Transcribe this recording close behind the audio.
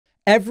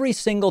Every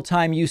single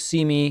time you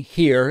see me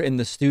here in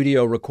the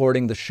studio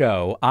recording the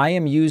show, I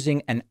am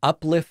using an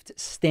Uplift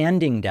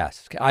standing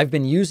desk. I've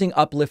been using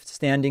Uplift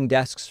standing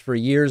desks for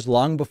years,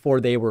 long before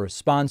they were a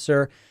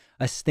sponsor.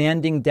 A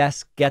standing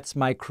desk gets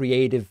my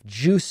creative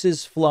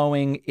juices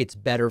flowing. It's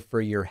better for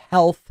your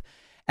health.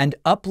 And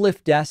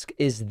Uplift desk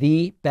is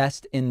the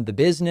best in the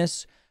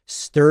business.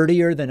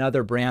 Sturdier than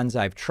other brands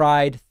I've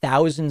tried.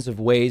 Thousands of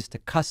ways to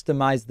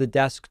customize the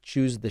desk,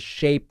 choose the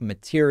shape,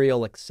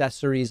 material,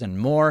 accessories, and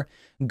more.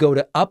 Go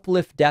to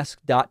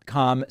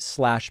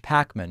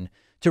upliftdesk.com/Pacman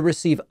to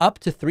receive up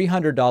to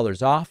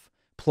 $300 off,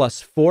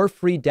 plus 4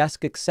 free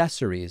desk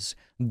accessories.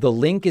 The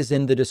link is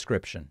in the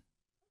description.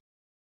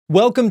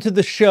 Welcome to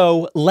the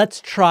show.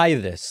 Let's try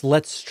this.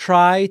 Let's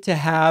try to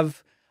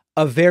have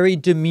a very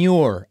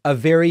demure, a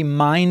very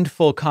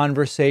mindful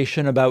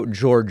conversation about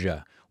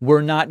Georgia.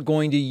 We're not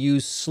going to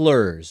use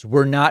slurs.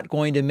 We're not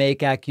going to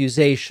make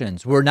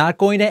accusations. We're not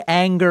going to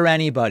anger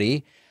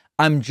anybody.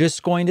 I'm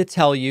just going to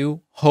tell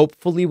you,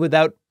 hopefully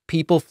without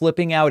people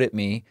flipping out at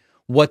me,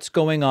 what's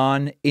going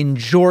on in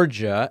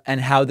Georgia and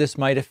how this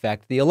might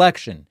affect the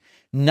election.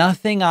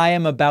 Nothing I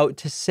am about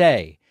to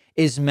say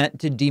is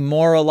meant to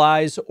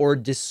demoralize or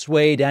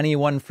dissuade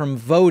anyone from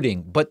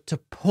voting, but to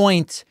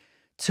point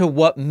to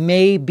what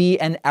may be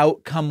an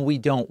outcome we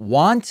don't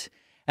want,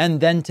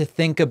 and then to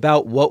think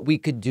about what we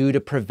could do to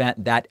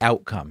prevent that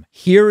outcome.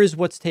 Here is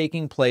what's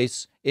taking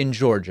place in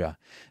Georgia.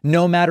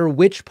 No matter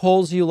which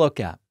polls you look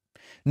at,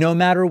 no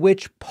matter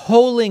which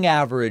polling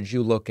average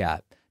you look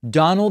at,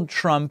 Donald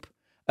Trump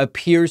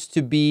appears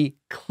to be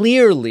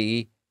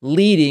clearly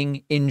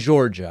leading in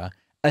Georgia,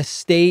 a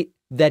state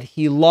that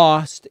he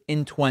lost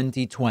in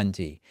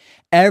 2020.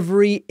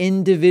 Every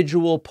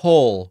individual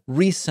poll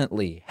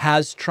recently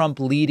has Trump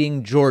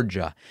leading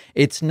Georgia.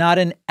 It's not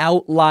an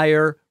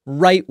outlier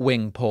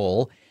right-wing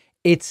poll.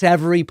 It's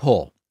every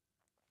poll.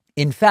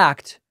 In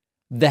fact,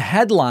 the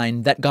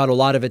headline that got a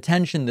lot of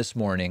attention this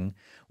morning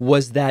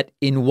was that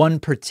in one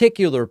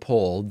particular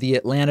poll, the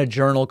Atlanta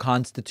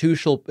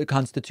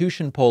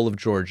Journal-Constitution poll of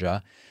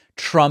Georgia,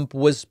 Trump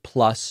was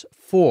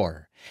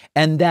 +4.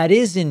 And that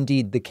is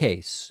indeed the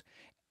case.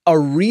 A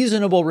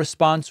reasonable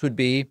response would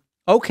be,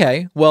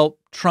 okay, well,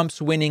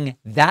 Trump's winning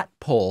that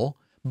poll,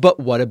 but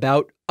what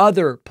about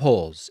other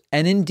polls?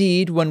 And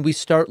indeed, when we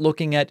start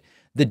looking at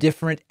the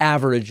different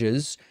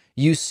averages,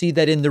 you see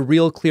that in the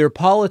Real Clear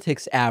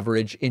Politics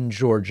average in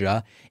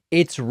Georgia,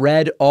 it's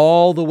red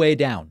all the way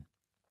down.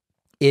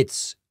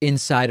 It's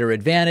Insider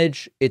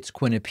Advantage, it's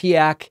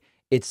Quinnipiac,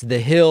 it's The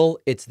Hill,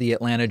 it's the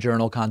Atlanta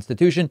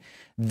Journal-Constitution.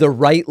 The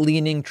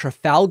right-leaning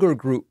Trafalgar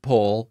Group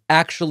poll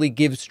actually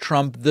gives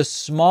Trump the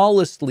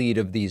smallest lead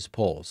of these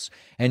polls.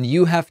 And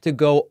you have to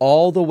go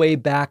all the way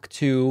back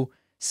to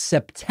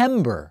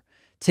September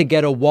to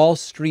get a Wall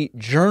Street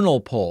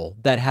Journal poll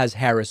that has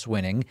Harris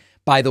winning.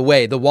 By the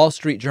way, the Wall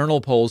Street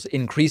Journal polls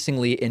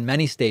increasingly in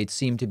many states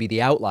seem to be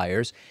the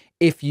outliers.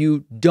 If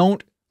you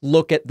don't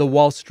look at the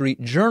Wall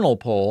Street Journal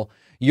poll,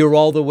 you're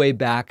all the way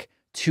back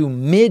to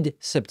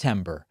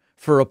mid-September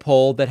for a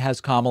poll that has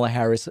Kamala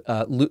Harris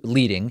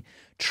leading.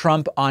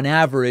 Trump, on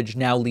average,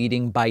 now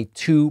leading by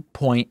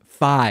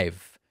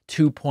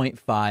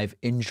 2.5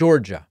 in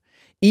Georgia.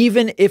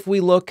 Even if we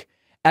look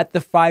at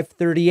the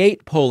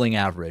 538 polling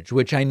average,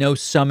 which I know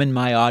some in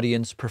my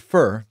audience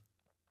prefer,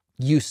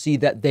 you see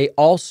that they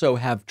also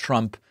have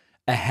Trump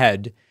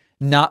ahead,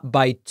 not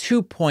by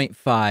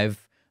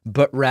 2.5,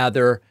 but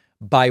rather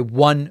by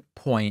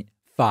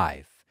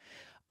 1.5.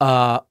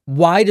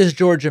 Why does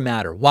Georgia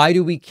matter? Why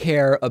do we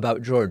care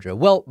about Georgia?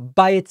 Well,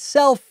 by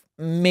itself,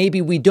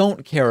 maybe we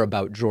don't care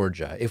about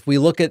Georgia. If we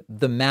look at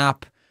the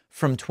map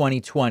from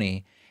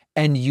 2020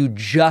 and you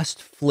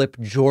just flip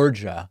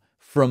Georgia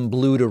from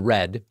blue to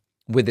red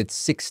with its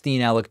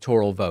 16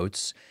 electoral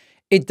votes,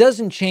 it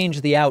doesn't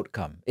change the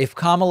outcome. If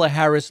Kamala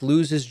Harris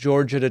loses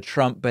Georgia to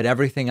Trump, but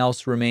everything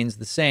else remains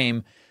the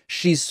same,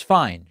 she's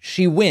fine.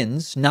 She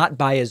wins, not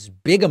by as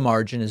big a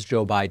margin as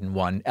Joe Biden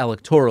won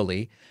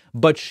electorally,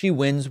 but she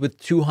wins with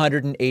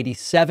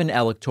 287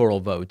 electoral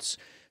votes,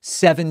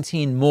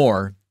 17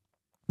 more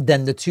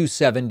than the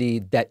 270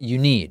 that you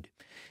need.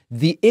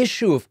 The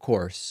issue, of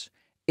course,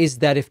 is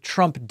that if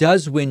Trump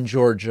does win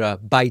Georgia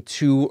by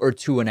 2 or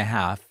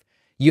 2.5,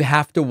 you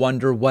have to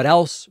wonder what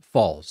else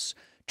falls.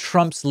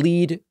 Trump's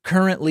lead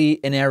currently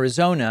in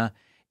Arizona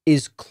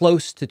is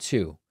close to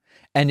 2.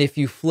 And if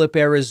you flip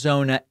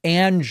Arizona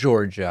and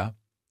Georgia,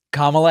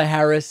 Kamala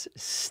Harris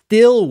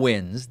still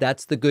wins.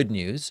 That's the good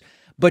news.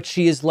 But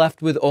she is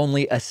left with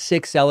only a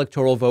 6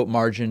 electoral vote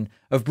margin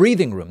of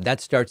breathing room.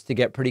 That starts to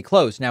get pretty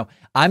close. Now,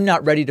 I'm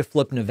not ready to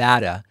flip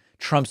Nevada.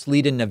 Trump's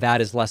lead in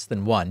Nevada is less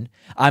than 1.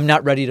 I'm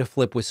not ready to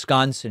flip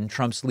Wisconsin.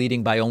 Trump's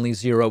leading by only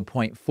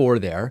 0.4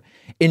 there.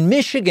 In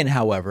Michigan,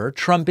 however,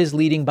 Trump is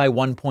leading by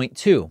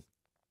 1.2.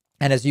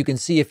 And as you can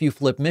see, if you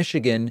flip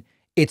Michigan,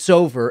 it's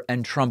over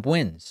and Trump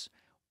wins.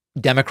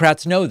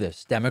 Democrats know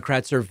this.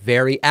 Democrats are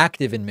very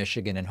active in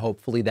Michigan, and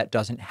hopefully that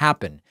doesn't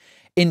happen.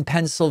 In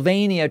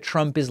Pennsylvania,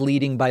 Trump is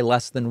leading by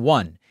less than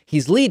 1.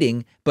 He's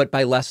leading, but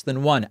by less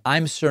than 1.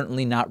 I'm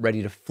certainly not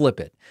ready to flip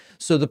it.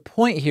 So the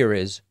point here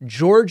is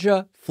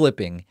Georgia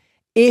flipping,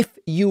 if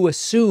you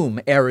assume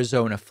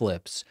Arizona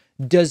flips,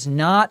 does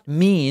not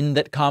mean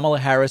that Kamala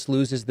Harris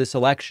loses this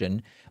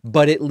election,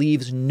 but it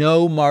leaves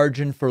no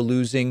margin for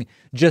losing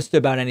just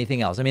about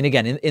anything else. I mean,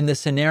 again, in the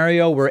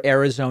scenario where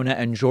Arizona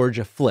and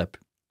Georgia flip,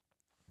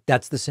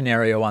 that's the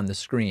scenario on the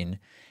screen.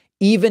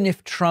 Even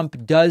if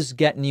Trump does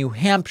get New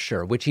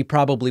Hampshire, which he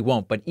probably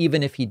won't, but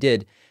even if he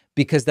did,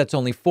 because that's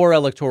only 4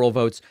 electoral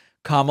votes,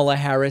 Kamala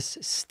Harris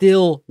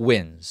still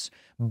wins.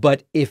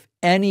 But if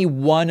any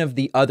one of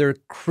the other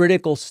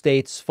critical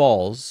states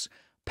falls,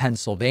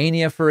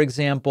 Pennsylvania, for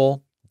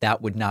example,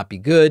 that would not be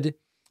good.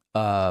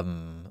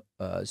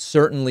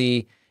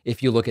 Certainly,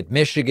 if you look at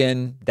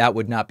Michigan, that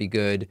would not be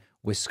good.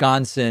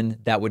 Wisconsin,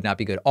 that would not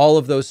be good. All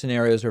of those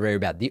scenarios are very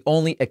bad. The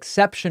only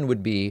exception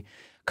would be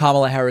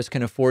Kamala Harris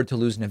can afford to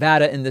lose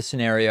Nevada in this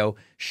scenario.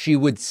 She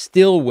would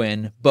still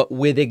win, but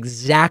with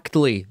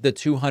exactly the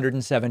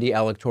 270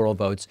 electoral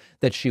votes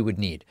that she would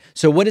need.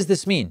 So what does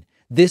this mean?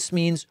 This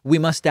means we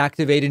must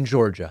activate in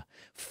Georgia.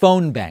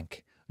 Phone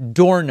bank,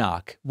 door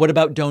knock. What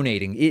about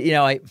donating? You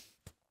know,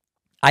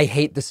 I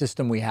hate the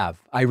system we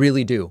have. I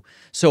really do.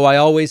 So I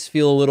always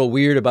feel a little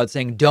weird about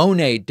saying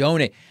donate,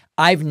 donate.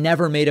 I've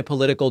never made a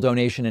political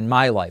donation in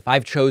my life.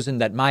 I've chosen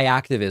that my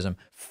activism,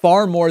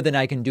 far more than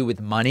I can do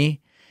with money,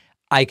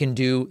 I can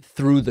do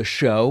through the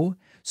show.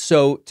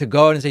 So to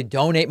go out and say,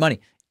 donate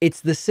money,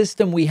 it's the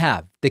system we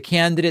have. The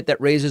candidate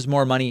that raises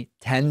more money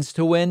tends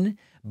to win.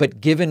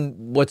 But given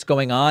what's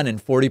going on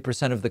and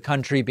 40% of the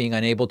country being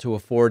unable to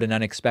afford an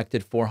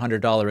unexpected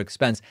 $400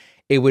 expense,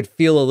 it would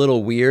feel a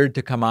little weird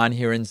to come on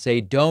here and say,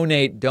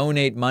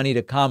 donate money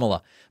to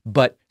Kamala.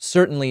 But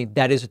certainly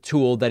that is a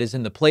tool that is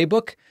in the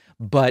playbook.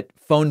 But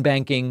phone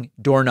banking,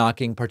 door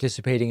knocking,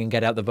 participating and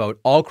get out the vote,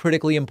 all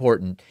critically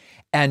important.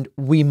 And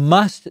we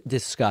must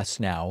discuss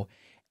now,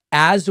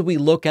 as we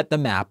look at the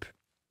map,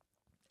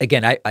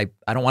 again, I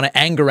don't want to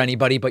anger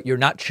anybody, but you're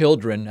not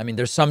children. I mean,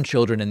 there's some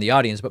children in the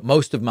audience, but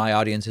most of my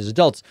audience is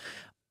adults.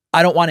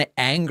 I don't want to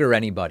anger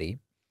anybody,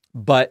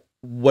 but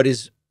what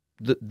is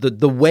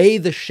the way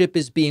the ship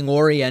is being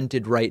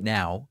oriented right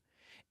now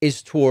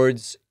is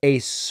towards a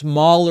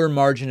smaller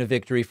margin of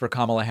victory for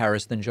Kamala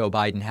Harris than Joe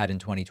Biden had in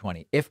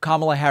 2020. If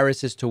Kamala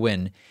Harris is to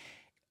win,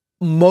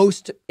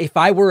 if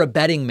I were a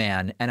betting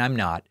man, and I'm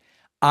not,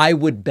 I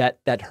would bet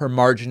that her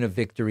margin of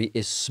victory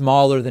is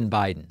smaller than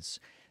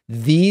Biden's.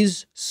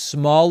 These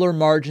smaller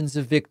margins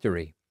of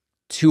victory,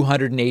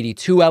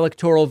 282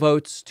 electoral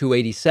votes,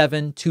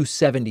 287,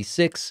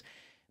 276,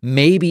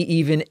 maybe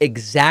even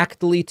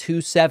exactly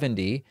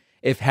 270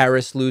 if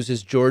Harris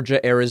loses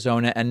Georgia,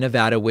 Arizona, and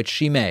Nevada, which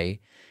she may,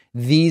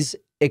 these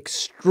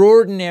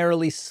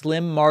extraordinarily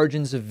slim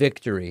margins of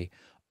victory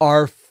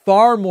are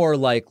far more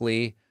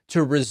likely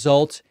to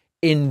result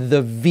in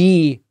the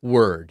V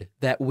word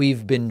that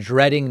we've been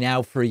dreading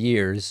now for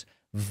years,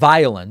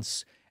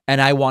 violence.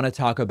 And I want to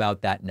talk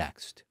about that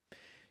next.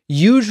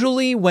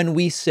 Usually when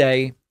we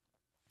say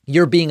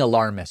you're being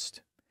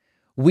alarmist,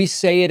 we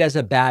say it as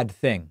a bad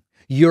thing.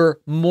 You're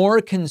more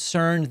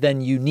concerned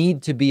than you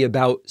need to be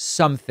about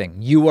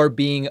something. You are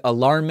being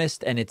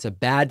alarmist and it's a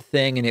bad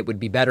thing and it would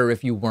be better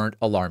if you weren't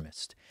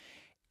alarmist.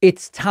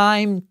 It's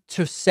time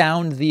to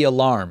sound the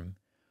alarm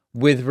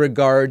with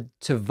regard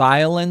to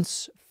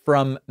violence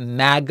from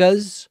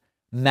MAGAs,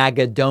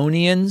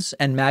 Magadonians,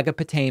 and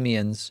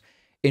Magapotamians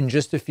in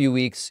just a few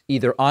weeks,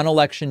 either on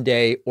Election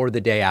Day or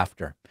the day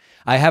after.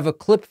 I have a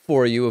clip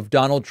for you of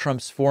Donald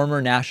Trump's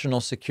former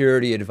national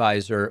security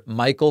advisor,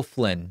 Michael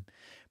Flynn,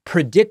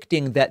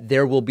 predicting that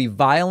there will be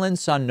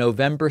violence on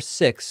November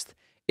 6th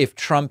if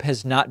Trump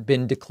has not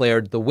been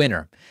declared the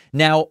winner.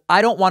 Now,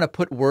 I don't want to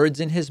put words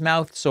in his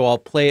mouth, so I'll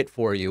play it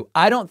for you.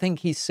 I don't think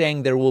he's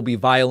saying there will be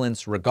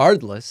violence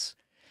regardless,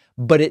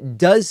 but it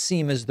does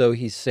seem as though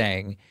he's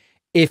saying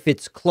if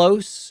it's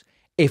close,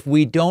 if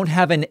we don't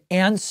have an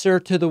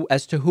answer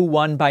as to who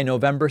won by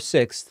November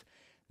 6th,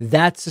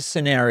 that's a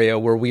scenario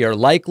where we are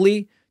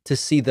likely to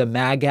see the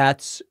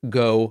MAGAs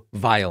go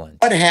violent.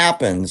 What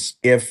happens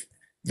if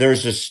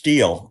there's a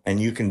steal, and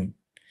you can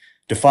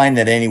define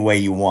that any way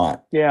you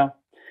want? Yeah.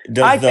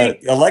 Does the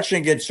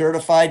election get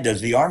certified?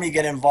 Does the Army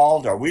get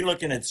involved? Are we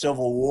looking at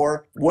civil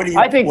war? What do you?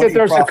 I think that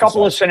there's a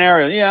couple of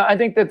scenarios. Yeah, I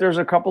think that there's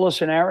a couple of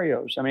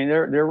scenarios. I mean,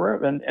 there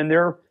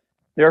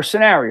are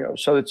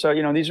scenarios. So it's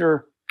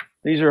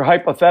these are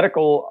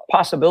hypothetical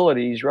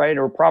possibilities, right,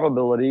 or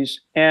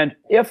probabilities. And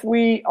if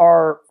we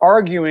are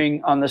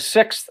arguing on the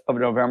 6th of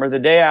November, the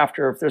day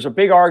after, if there's a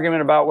big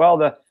argument about, well,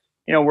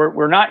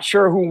 we're not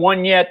sure who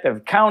won yet,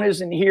 the count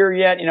isn't here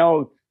yet,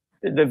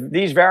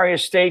 these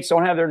various states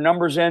don't have their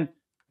numbers in,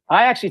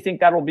 I actually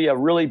think that'll be a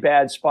really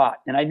bad spot.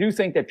 And I do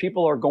think that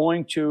people are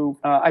going to,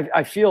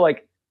 I feel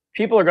like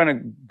people are going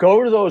to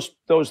go to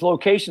those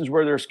locations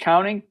where there's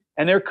counting,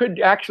 and there could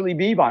actually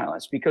be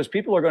violence because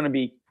people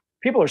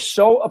are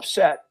so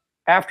upset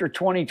after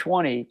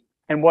 2020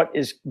 and what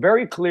is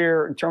very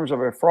clear in terms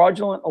of a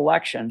fraudulent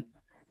election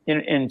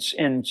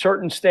in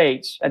certain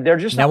states. And they're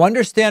just now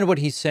understand what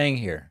he's saying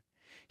here.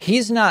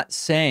 He's not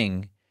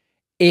saying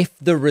if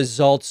the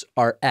results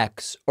are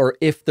X or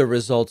if the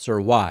results are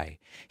Y.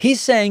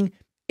 He's saying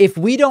if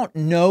we don't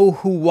know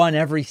who won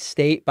every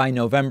state by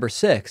November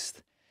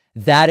 6th,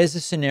 that is a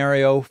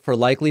scenario for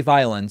likely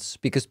violence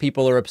because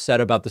people are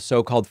upset about the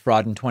so-called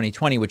fraud in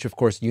 2020, which of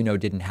course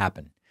didn't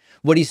happen.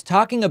 What he's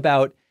talking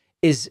about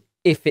is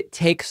if it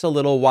takes a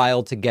little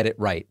while to get it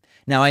right.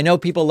 Now, I know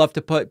people love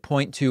to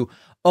point to,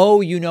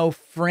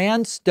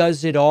 France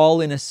does it all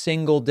in a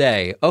single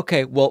day.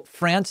 Okay, well,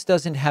 France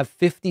doesn't have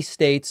 50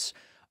 states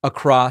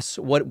across,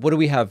 what do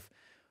we have?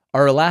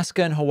 Are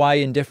Alaska and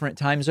Hawaii in different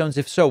time zones?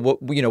 If so,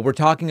 we're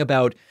talking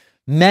about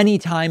many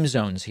time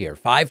zones here,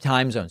 5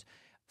 time zones.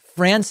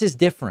 France is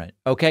different,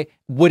 okay?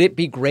 Would it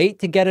be great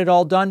to get it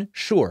all done?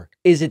 Sure.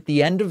 Is it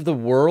the end of the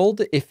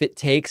world if it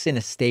takes in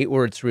a state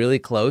where it's really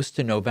close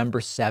to November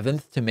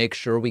 7th to make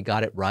sure we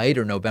got it right,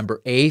 or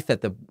November 8th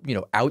at the,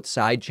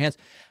 outside chance?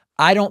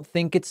 I don't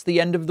think it's the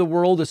end of the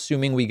world,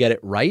 assuming we get it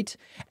right.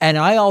 And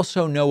I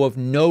also know of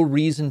no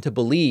reason to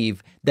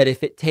believe that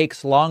if it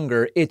takes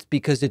longer, it's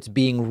because it's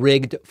being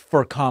rigged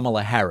for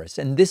Kamala Harris.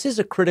 And this is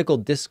a critical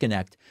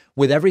disconnect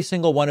with every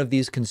single one of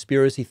these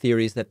conspiracy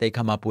theories that they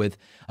come up with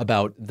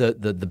about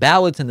the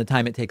ballots and the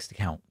time it takes to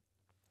count.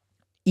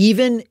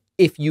 Even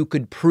if you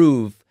could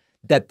prove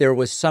that there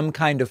was some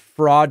kind of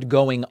fraud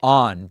going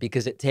on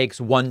because it takes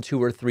 1,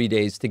 2, or 3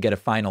 days to get a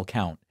final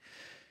count,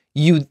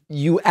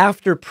 you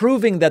after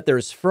proving that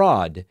there's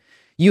fraud,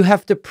 you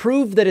have to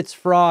prove that it's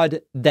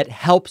fraud that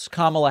helps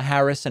Kamala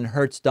Harris and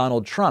hurts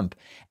Donald Trump.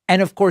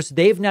 And of course,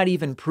 they've not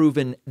even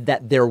proven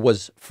that there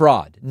was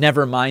fraud,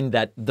 never mind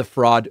that the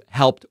fraud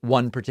helped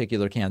one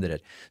particular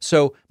candidate.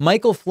 So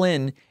Michael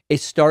Flynn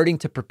is starting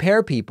to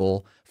prepare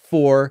people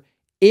for,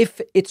 if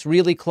it's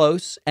really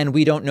close and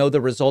we don't know the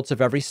results of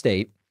every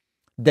state,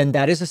 then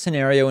that is a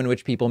scenario in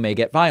which people may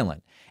get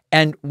violent.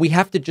 And we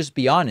have to just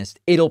be honest,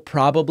 it'll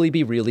probably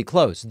be really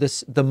close.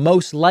 The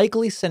most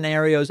likely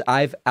scenarios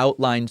I've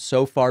outlined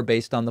so far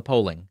based on the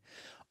polling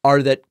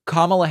are that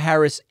Kamala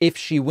Harris, if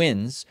she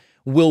wins,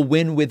 will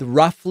win with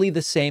roughly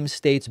the same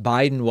states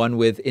Biden won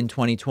with in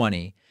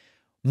 2020,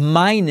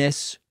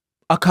 minus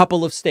a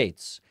couple of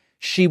states.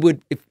 She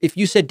would, if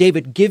you said,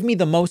 David, give me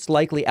the most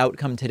likely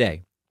outcome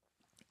today,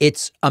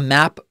 it's a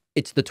map,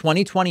 it's the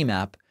 2020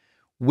 map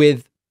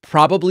with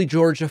probably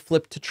Georgia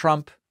flipped to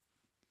Trump,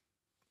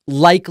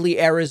 likely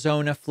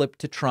Arizona flipped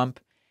to Trump,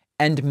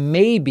 and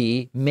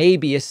maybe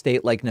a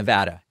state like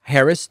Nevada.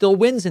 Harris still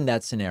wins in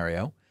that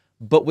scenario,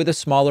 but with a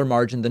smaller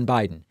margin than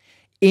Biden.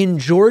 In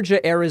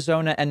Georgia,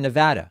 Arizona, and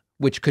Nevada,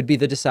 which could be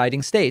the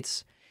deciding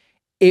states,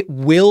 it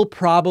will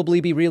probably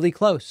be really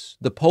close.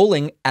 The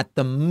polling at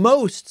the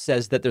most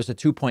says that there's a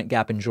 2-point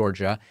gap in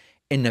Georgia.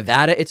 In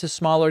Nevada, it's a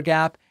smaller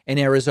gap. In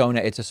Arizona,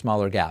 it's a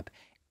smaller gap.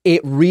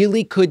 It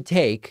really could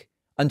take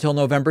until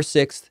November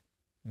 6th,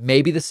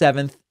 maybe the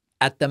 7th.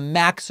 At the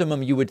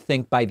maximum, you would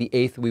think by the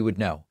 8th we would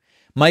know.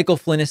 Michael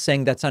Flynn is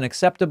saying that's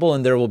unacceptable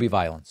and there will be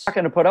violence. I'm not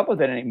going to put up with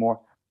it anymore.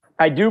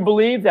 I do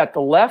believe that the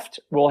left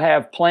will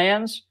have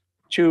plans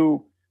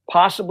to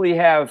possibly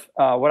have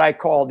what I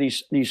call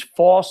these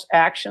false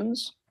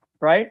actions,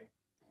 right?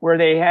 Where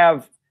they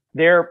have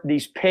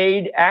these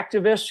paid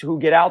activists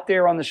who get out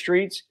there on the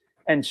streets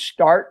and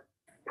start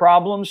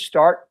problems,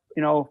 start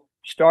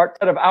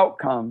set of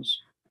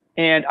outcomes.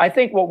 And I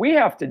think what we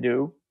have to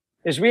do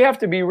is we have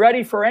to be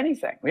ready for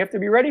anything. We have to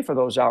be ready for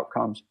those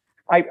outcomes.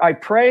 I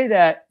pray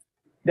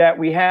that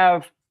we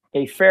have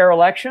a fair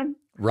election.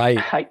 Right.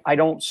 I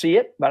don't see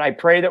it, but I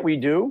pray that we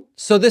do.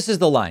 So this is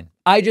the line.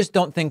 I just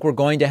don't think we're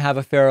going to have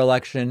a fair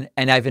election,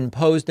 and I've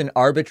imposed an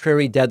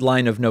arbitrary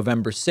deadline of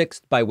November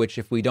 6th, by which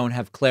if we don't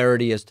have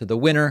clarity as to the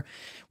winner,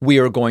 we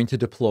are going to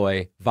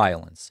deploy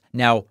violence.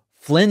 Now,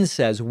 Flynn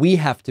says they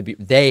have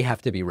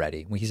to be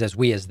ready. He says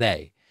we as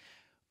they.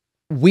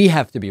 We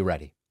have to be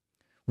ready.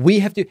 We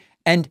have to,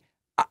 and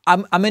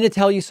I'm going to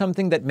tell you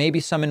something that maybe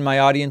some in my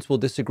audience will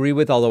disagree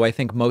with, although I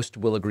think most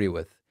will agree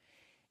with.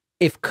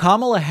 If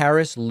Kamala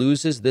Harris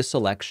loses this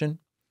election,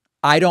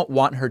 I don't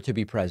want her to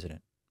be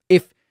president.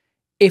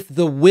 If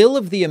the will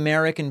of the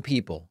American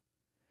people,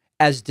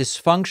 as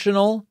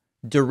dysfunctional,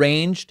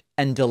 deranged,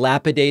 and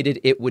dilapidated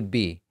it would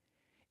be,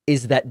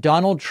 is that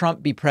Donald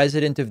Trump be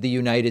president of the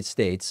United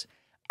States,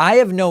 I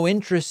have no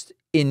interest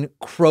in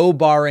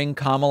crowbarring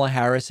Kamala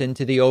Harris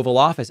into the Oval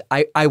Office.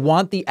 I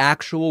want the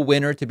actual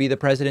winner to be the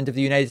president of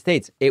the United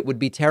States. It would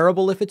be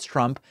terrible if it's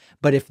Trump,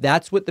 but if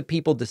that's what the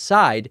people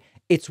decide,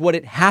 it's what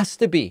it has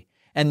to be.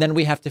 And then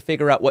we have to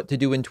figure out what to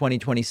do in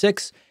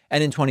 2026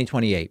 and in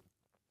 2028.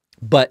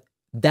 But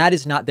that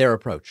is not their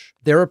approach.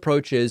 Their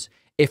approach is,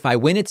 if I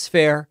win, it's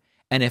fair,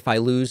 and if I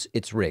lose,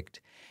 it's rigged.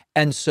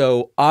 And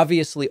so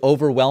obviously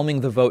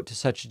overwhelming the vote to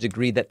such a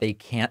degree that they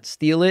can't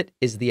steal it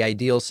is the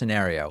ideal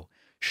scenario.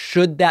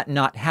 Should that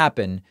not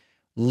happen,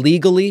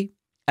 legally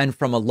and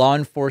from a law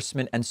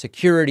enforcement and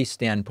security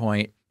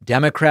standpoint,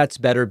 Democrats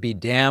better be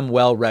damn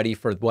well ready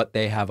for what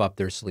they have up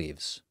their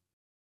sleeves.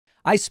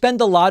 I spend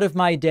a lot of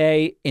my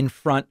day in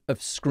front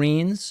of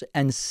screens,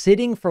 and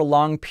sitting for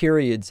long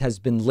periods has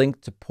been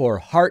linked to poor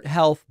heart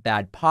health,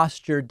 bad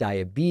posture,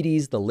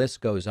 diabetes, the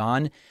list goes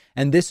on.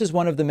 And this is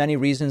one of the many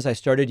reasons I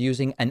started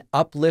using an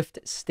Uplift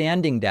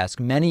standing desk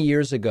many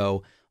years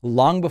ago,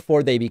 long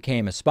before they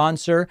became a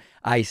sponsor.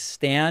 I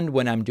stand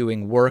when I'm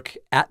doing work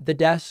at the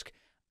desk.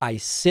 I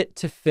sit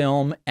to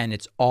film, and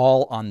it's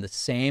all on the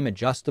same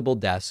adjustable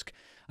desk.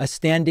 A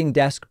standing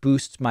desk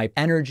boosts my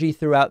energy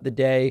throughout the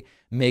day,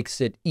 makes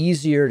it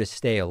easier to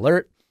stay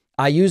alert.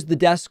 I use the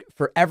desk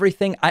for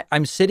everything.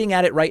 I'm sitting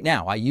at it right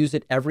now. I use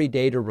it every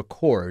day to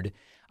record.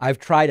 I've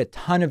tried a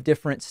ton of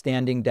different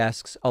standing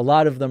desks. A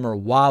lot of them are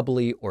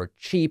wobbly or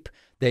cheap.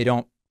 They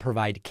don't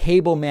provide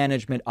cable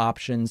management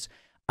options.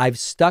 I've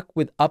stuck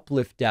with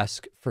Uplift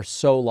Desk for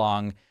so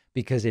long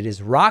because it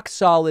is rock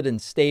solid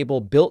and stable,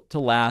 built to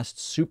last,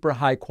 super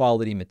high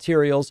quality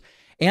materials.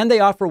 And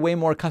they offer way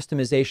more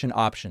customization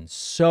options.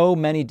 So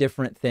many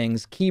different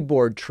things: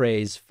 keyboard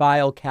trays,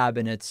 file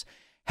cabinets,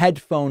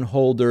 headphone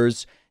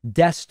holders,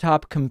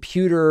 desktop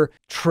computer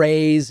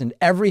trays, and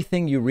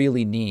everything you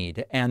really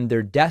need. And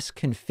their desk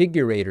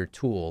configurator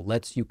tool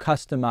lets you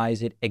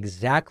customize it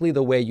exactly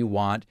the way you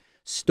want: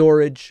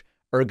 storage,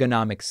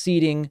 ergonomic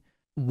seating,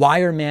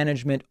 wire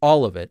management,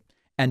 all of it.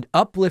 And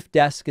Uplift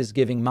Desk is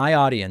giving my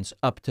audience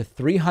up to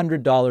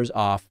 $300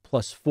 off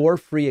plus 4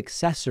 free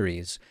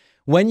accessories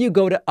when you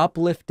go to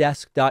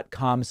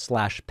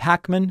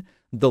upliftdesk.com/Pacman.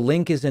 The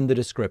link is in the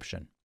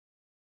description.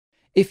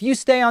 If you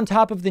stay on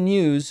top of the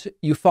news,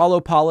 you follow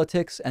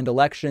politics and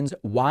elections,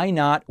 why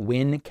not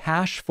win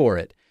cash for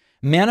it?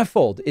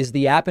 Manifold is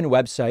the app and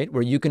website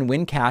where you can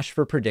win cash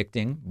for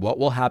predicting what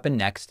will happen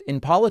next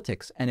in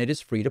politics, and it is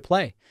free to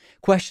play.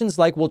 Questions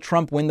like, will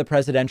Trump win the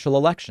presidential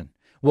election?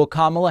 Will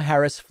Kamala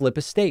Harris flip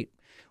a state?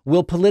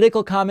 Will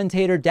political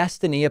commentator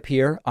Destiny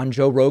appear on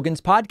Joe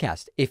Rogan's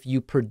podcast? If you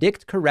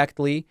predict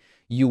correctly,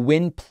 you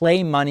win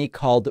play money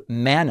called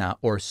mana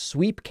or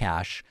sweep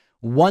cash.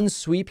 One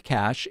sweep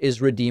cash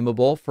is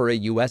redeemable for a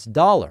US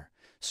dollar.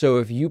 So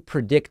if you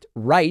predict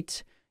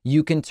right,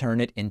 you can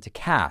turn it into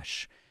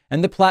cash.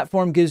 And the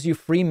platform gives you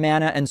free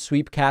mana and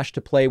sweep cash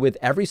to play with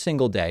every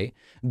single day.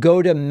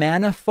 Go to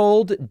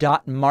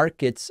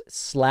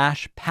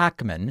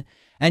manifold.markets/Pacman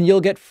and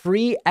you'll get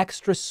free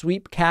extra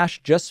sweep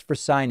cash just for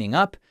signing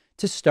up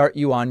to start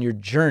you on your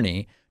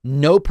journey.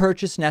 No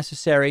purchase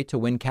necessary to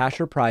win cash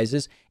or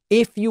prizes.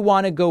 If you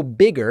want to go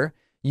bigger,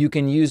 you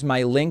can use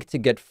my link to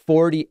get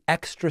 40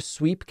 extra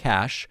sweep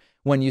cash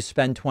when you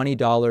spend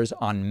 $20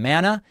 on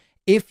mana.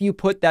 If you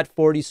put that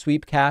 40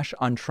 sweep cash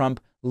on Trump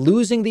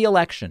losing the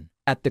election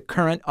at the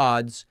current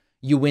odds,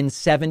 you win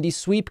 70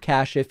 sweep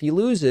cash if he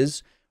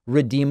loses,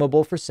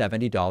 redeemable for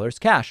 $70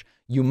 cash.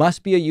 You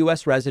must be a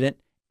U.S. resident,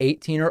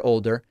 18 or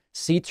older.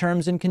 See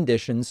terms and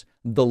conditions.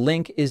 The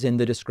link is in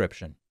the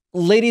description.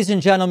 Ladies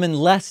and gentlemen,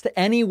 lest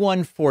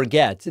anyone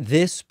forget,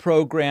 this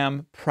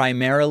program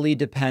primarily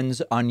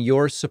depends on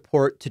your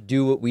support to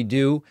do what we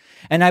do.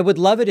 And I would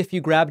love it if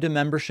you grabbed a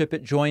membership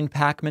at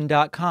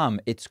joinpacman.com.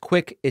 It's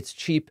quick, it's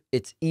cheap,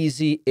 it's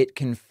easy. It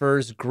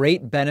confers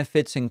great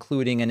benefits,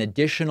 including an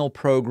additional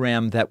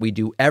program that we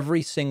do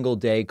every single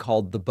day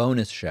called The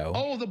Bonus Show.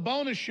 Oh, The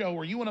Bonus Show,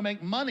 where you want to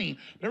make money,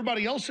 but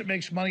everybody else that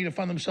makes money to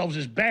fund themselves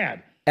is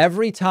bad.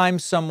 Every time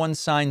someone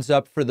signs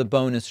up for The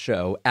Bonus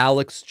Show,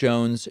 Alex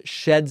Jones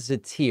sheds a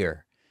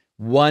tear,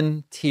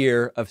 one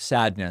tear of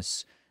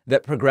sadness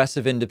that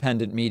progressive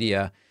independent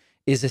media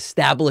is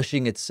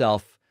establishing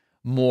itself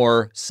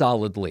more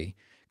solidly.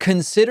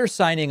 Consider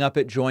signing up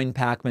at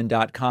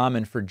joinpacman.com,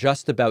 and for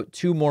just about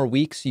 2 more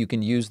weeks, you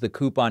can use the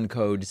coupon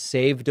code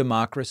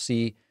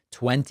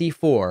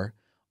SAVEDEMOCRACY24,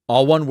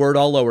 all one word,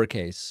 all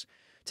lowercase,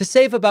 to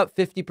save about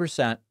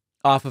 50%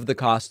 off of the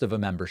cost of a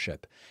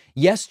membership.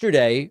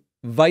 Yesterday,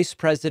 Vice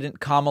President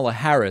Kamala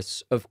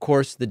Harris, of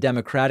course, the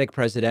Democratic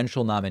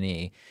presidential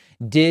nominee,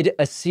 did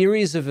a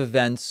series of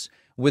events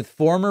with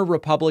former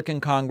Republican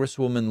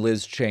Congresswoman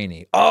Liz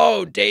Cheney.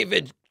 Oh,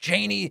 David,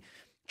 Cheney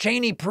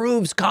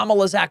proves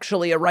Kamala's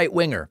actually a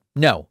right-winger.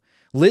 No,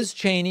 Liz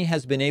Cheney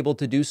has been able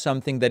to do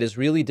something that is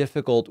really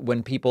difficult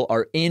when people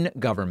are in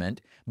government,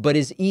 but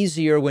is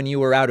easier when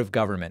you are out of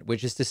government,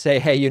 which is to say,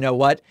 hey, you know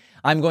what?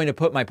 I'm going to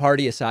put my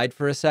party aside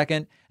for a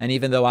second. And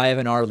even though I have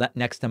an R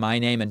next to my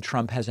name and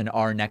Trump has an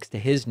R next to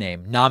his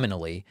name,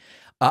 nominally,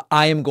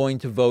 I am going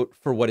to vote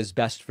for what is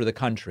best for the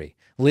country.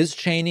 Liz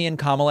Cheney and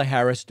Kamala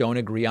Harris don't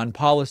agree on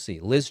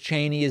policy. Liz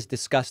Cheney is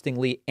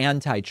disgustingly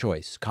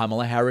anti-choice.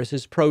 Kamala Harris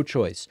is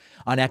pro-choice.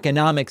 On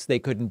economics, they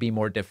couldn't be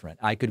more different.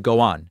 I could go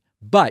on.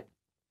 But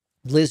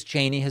Liz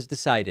Cheney has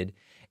decided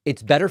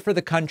it's better for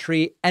the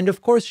country, and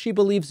of course she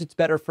believes it's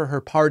better for her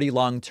party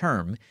long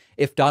term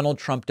if Donald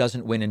Trump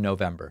doesn't win in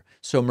November.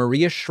 So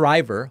Maria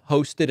Shriver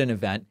hosted an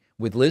event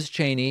with Liz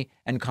Cheney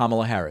and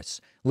Kamala Harris.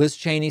 Liz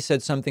Cheney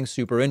said something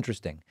super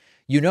interesting.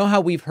 You know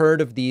how we've heard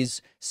of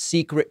these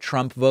secret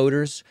Trump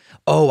voters?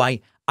 Oh,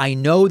 I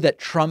know that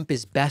Trump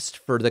is best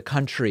for the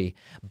country,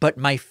 but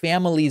my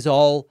family's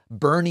all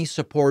Bernie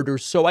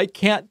supporters, so I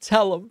can't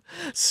tell them.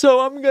 So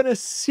I'm going to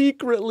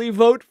secretly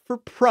vote for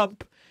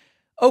Trump.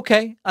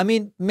 Okay, I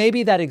mean,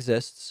 maybe that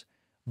exists,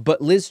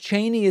 but Liz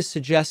Cheney is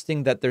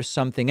suggesting that there's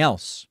something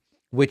else,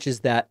 which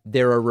is that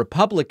there are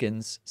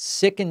Republicans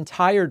sick and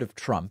tired of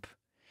Trump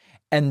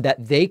and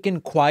that they can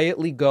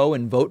quietly go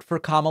and vote for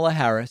Kamala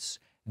Harris.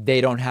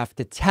 They don't have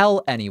to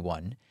tell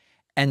anyone.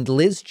 And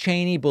Liz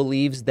Cheney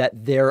believes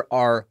that there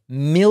are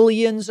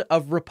millions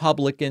of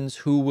Republicans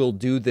who will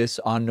do this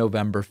on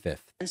November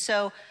 5th. And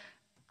so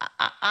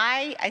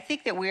I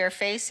think that we are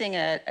facing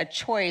a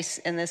choice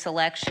in this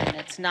election.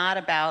 It's not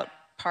about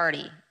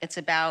party. It's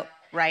about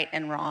right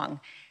and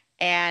wrong.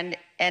 And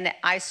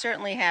I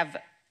certainly have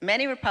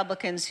many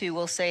Republicans who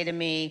will say to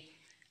me,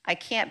 I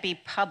can't be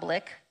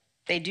public.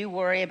 They do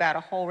worry about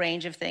a whole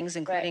range of things,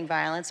 including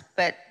violence,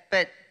 but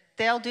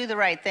they'll do the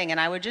right thing. And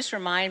I would just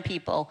remind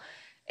people,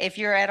 if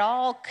you're at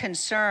all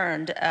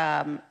concerned,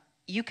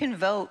 you can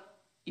vote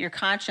your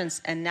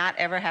conscience and not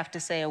ever have to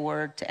say a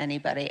word to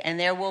anybody. And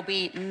there will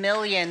be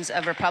millions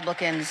of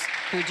Republicans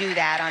who do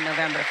that on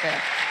November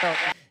 5th.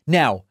 Vote.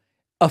 Now,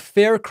 a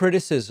fair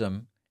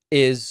criticism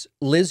is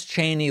Liz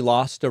Cheney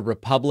lost a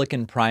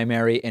Republican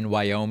primary in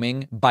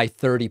Wyoming by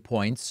 30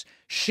 points.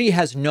 She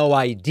has no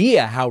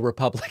idea how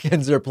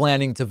Republicans are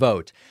planning to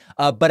vote.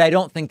 But I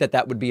don't think that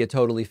that would be a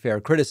totally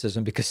fair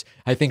criticism, because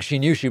I think she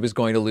knew she was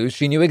going to lose.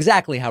 She knew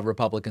exactly how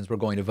Republicans were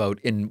going to vote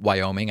in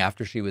Wyoming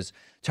after she was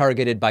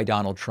targeted by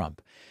Donald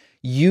Trump.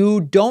 You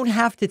don't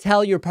have to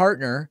tell your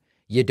partner.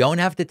 You don't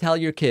have to tell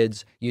your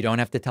kids. You don't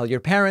have to tell your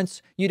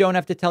parents. You don't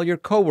have to tell your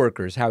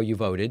coworkers how you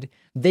voted.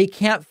 They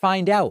can't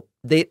find out.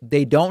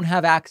 They don't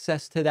have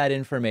access to that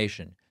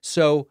information.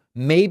 So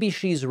maybe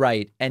she's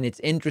right. And it's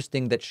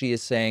interesting that she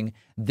is saying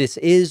this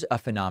is a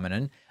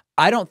phenomenon.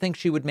 I don't think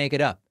she would make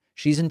it up.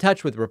 She's in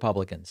touch with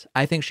Republicans.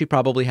 I think she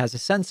probably has a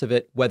sense of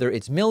it. Whether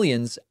it's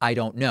millions, I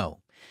don't know.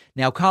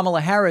 Now,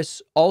 Kamala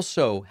Harris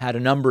also had a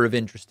number of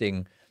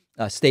interesting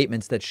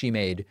statements that she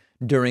made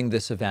during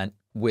this event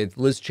with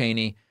Liz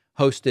Cheney,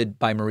 hosted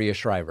by Maria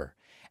Shriver.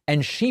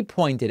 And she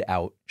pointed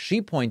out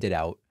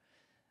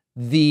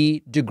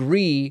the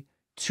degree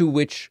to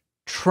which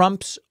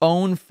Trump's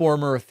own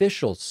former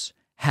officials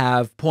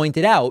have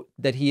pointed out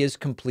that he is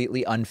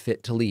completely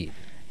unfit to lead.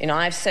 You know,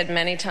 I've said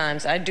many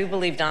times, I do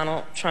believe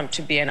Donald Trump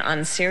to be an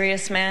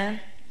unserious man,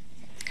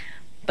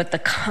 but the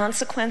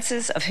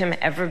consequences of him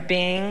ever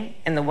being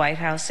in the White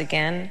House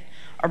again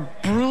are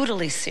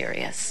brutally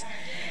serious.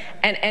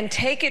 And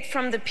take it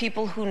from the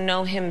people who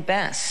know him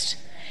best.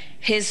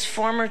 His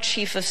former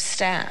chief of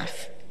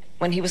staff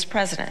when he was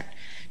president,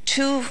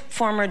 2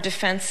 former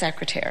defense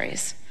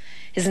secretaries,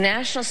 his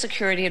national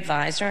security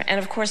advisor, and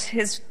of course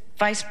his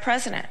vice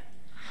president,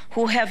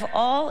 who have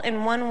all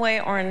in one way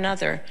or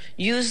another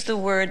used the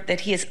word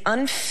that he is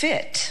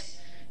unfit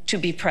to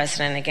be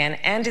president again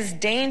and is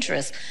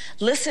dangerous.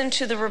 Listen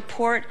to the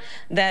report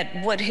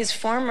that what his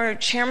former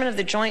chairman of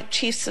the Joint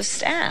Chiefs of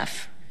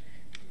Staff,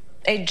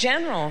 a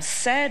general,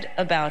 said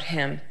about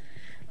him,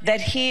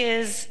 that he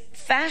is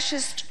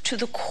fascist to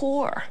the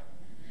core.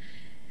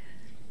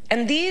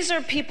 And these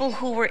are people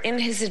who were in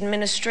his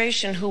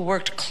administration, who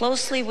worked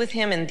closely with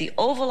him in the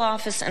Oval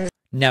Office. And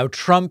now,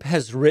 Trump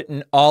has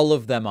written all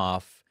of them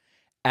off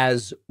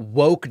as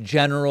woke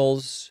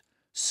generals,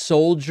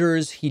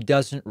 soldiers he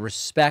doesn't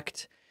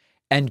respect,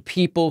 and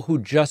people who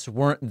just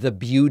weren't the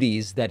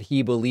beauties that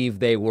he believed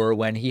they were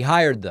when he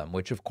hired them,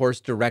 which of course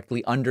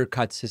directly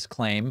undercuts his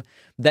claim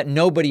that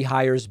nobody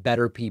hires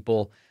better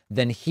people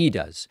than he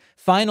does.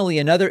 Finally,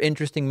 another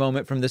interesting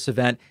moment from this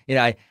event,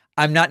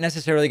 I'm not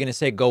necessarily going to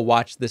say go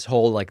watch this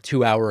whole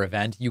 2-hour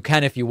event. You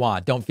can if you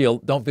want. Don't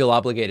feel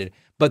obligated.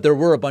 But there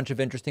were a bunch of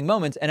interesting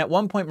moments. And at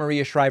one point,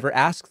 Maria Shriver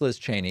asked Liz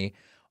Cheney,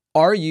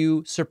 are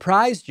you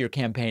surprised you're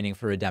campaigning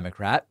for a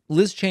Democrat?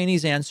 Liz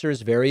Cheney's answer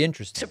is very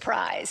interesting.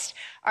 Surprised.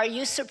 Are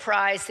you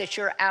surprised that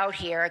you're out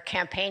here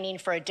campaigning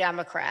for a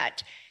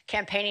Democrat,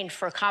 campaigning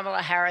for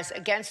Kamala Harris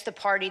against the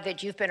party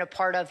that you've been a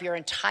part of your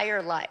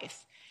entire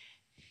life?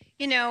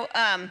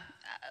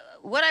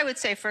 What I would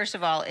say, first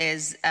of all,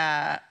 is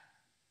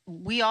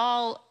we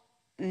all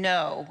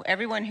know,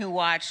 everyone who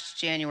watched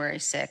January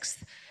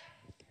 6th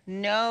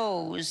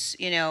knows,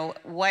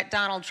 what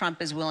Donald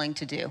Trump is willing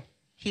to do.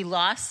 He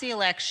lost the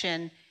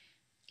election.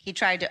 He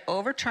tried to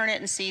overturn it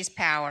and seize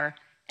power.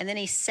 And then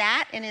he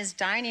sat in his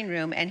dining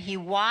room and he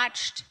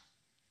watched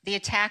the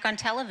attack on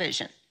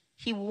television.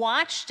 He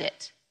watched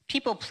it.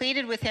 People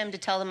pleaded with him to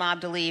tell the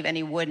mob to leave, and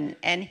he wouldn't.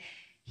 And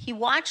he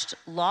watched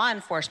law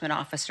enforcement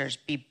officers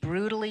be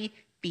brutally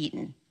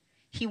beaten.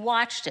 He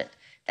watched it.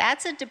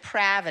 That's a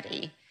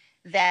depravity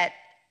that,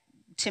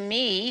 to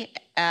me,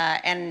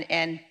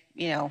 I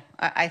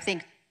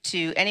think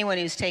to anyone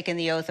who's taken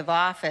the oath of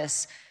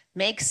office,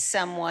 makes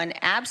someone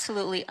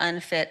absolutely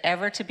unfit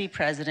ever to be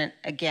president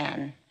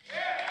again.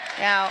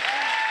 Now,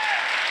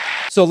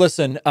 so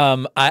listen,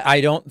 I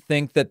don't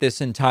think that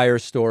this entire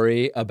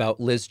story about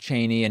Liz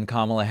Cheney and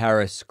Kamala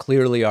Harris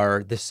clearly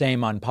are the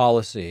same on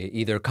policy.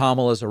 Either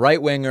Kamala's a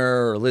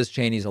right-winger or Liz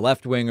Cheney's a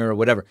left-winger or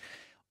whatever.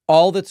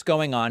 All that's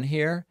going on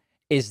here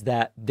is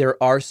that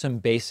there are some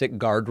basic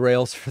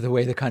guardrails for the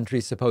way the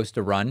country's supposed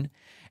to run.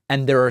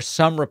 And there are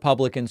some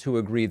Republicans who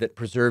agree that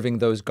preserving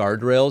those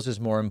guardrails is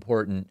more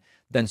important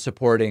than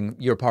supporting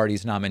your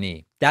party's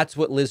nominee. That's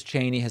what Liz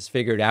Cheney has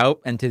figured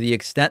out. And to the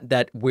extent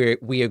that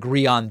we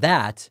agree on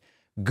that,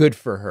 good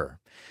for her.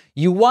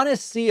 You want to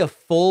see a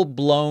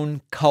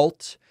full-blown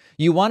cult?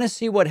 You want to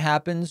see what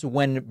happens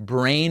when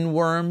brain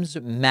worms,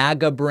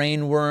 MAGA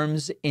brain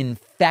worms,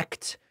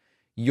 infect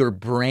your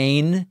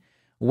brain?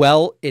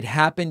 Well, it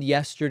happened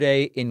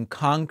yesterday in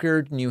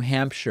Concord, New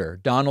Hampshire.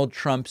 Donald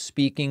Trump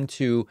speaking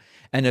to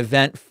an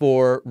event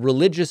for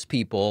religious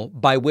people,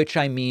 by which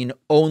I mean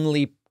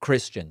only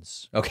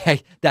Christians,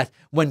 okay? That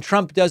when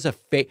Trump does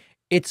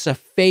it's a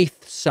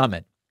faith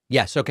summit.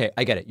 Yes, okay,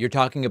 I get it. You're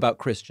talking about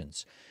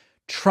Christians.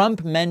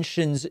 Trump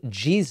mentions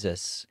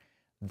Jesus.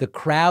 The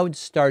crowd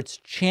starts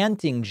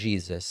chanting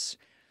Jesus,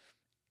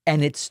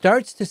 and it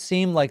starts to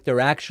seem like they're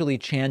actually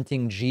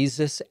chanting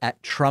Jesus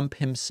at Trump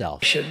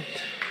himself.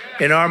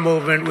 In our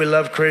movement, we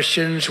love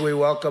Christians, we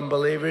welcome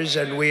believers,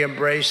 and we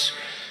embrace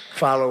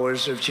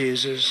followers of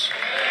Jesus.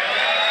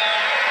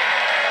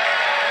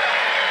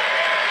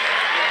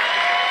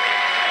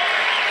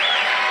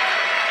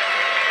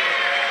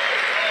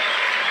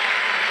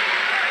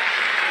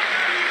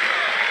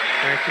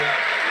 Thank you.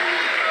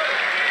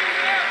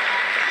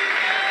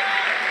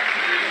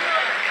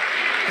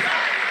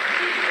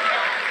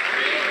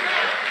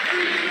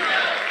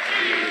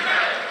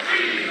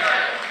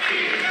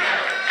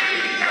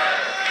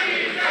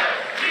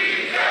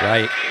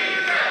 Right.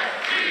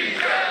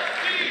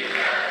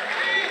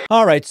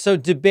 All right, so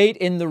debate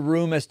in the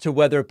room as to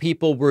whether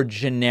people were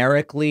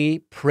generically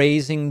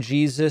praising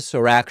Jesus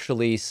or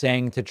actually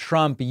saying to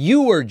Trump,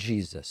 "You are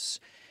Jesus."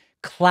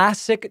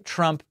 Classic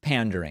Trump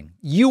pandering.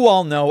 You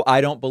all know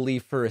I don't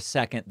believe for a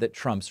second that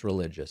Trump's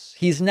religious.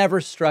 He's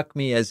never struck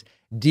me as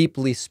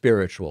deeply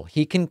spiritual.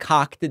 He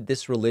concocted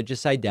this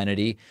religious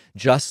identity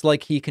just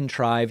like he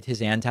contrived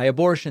his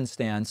anti-abortion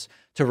stance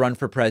to run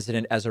for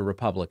president as a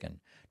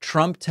Republican.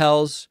 Trump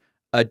tells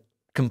a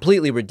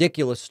completely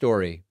ridiculous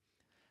story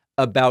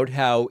about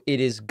how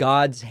it is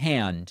God's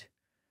hand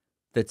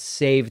that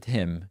saved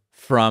him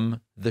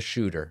from the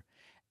shooter.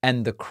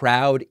 And the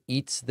crowd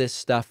eats this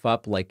stuff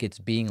up like it's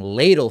being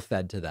ladle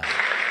fed to them.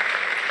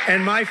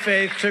 And my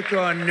faith took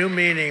on new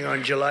meaning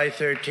on July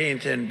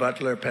 13th in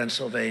Butler,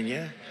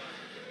 Pennsylvania,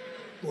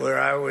 where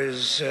I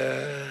was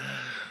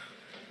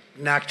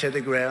knocked to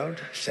the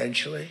ground,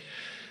 essentially,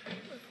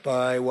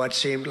 by what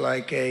seemed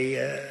like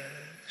a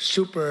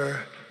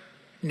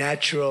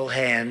supernatural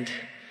hand.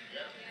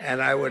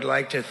 And I would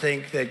like to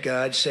think that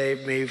God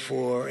saved me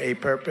for a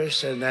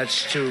purpose, and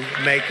that's to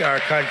make our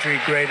country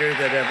greater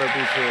than ever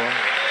before.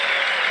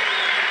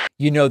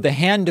 You know, the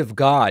hand of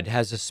God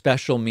has a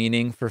special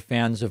meaning for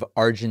fans of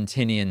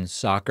Argentinian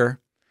soccer.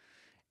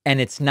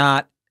 And it's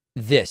not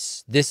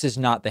this. This is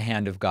not the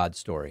hand of God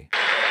story.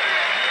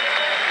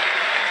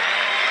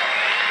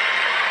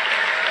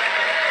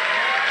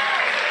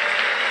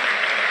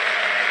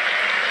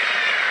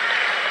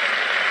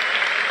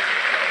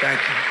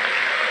 Thank you.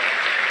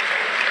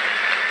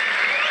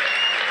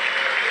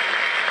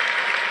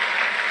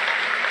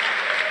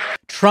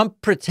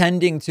 Trump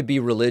pretending to be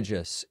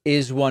religious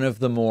is one of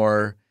the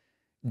more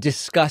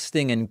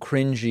disgusting and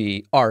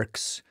cringy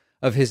arcs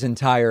of his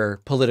entire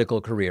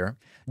political career.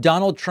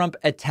 Donald Trump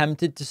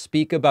attempted to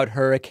speak about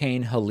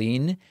Hurricane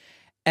Helene,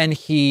 and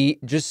he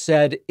just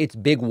said it's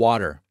big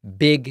water,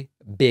 big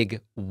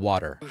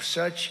water.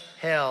 Such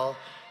hell,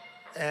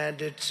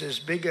 and it's as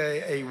big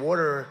a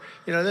water,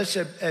 that's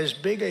as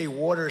big a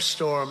water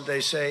storm,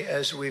 they say,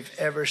 as we've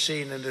ever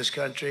seen in this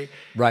country.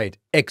 Right.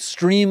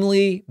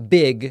 Extremely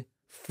big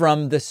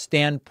from the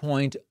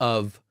standpoint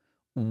of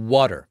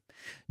water.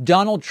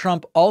 Donald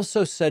Trump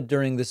also said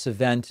during this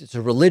event, it's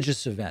a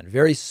religious event,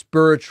 very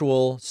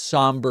spiritual,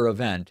 somber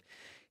event.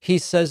 He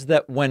says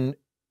that when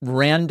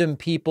random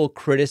people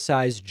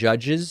criticize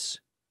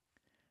judges,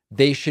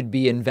 they should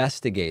be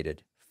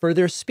investigated for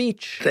their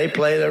speech. They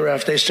play the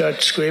ref. They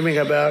start screaming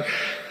about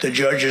the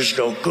judges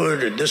no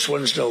good and this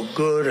one's no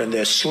good and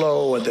they're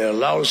slow and they're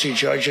lousy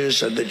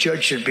judges and the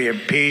judge should be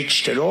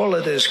impeached and all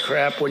of this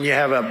crap when you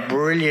have a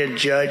brilliant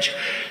judge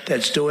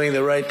that's doing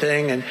the right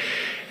thing. And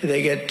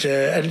they get,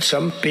 and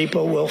some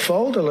people will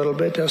fold a little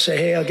bit. They'll say,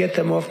 hey, I'll get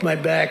them off my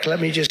back.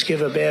 Let me just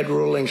give a bad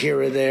ruling here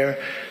or there.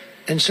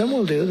 And some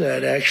will do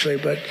that, actually.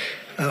 But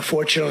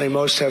fortunately,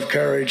 most have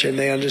courage and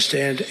they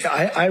understand.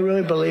 I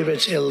really believe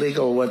it's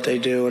illegal what they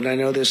do. And I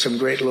know there's some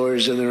great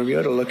lawyers in the room. You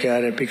ought to look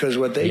at it because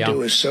what they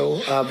do is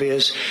so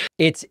obvious.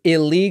 It's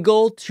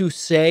illegal to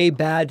say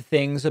bad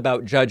things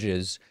about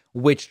judges,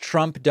 which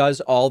Trump does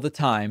all the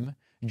time.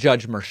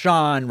 Judge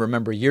Merchan,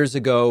 remember years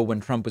ago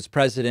when Trump was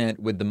president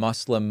with the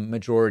Muslim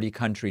majority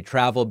country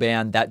travel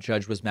ban, that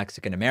judge was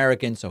Mexican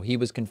American, so he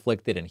was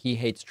conflicted and he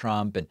hates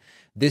Trump and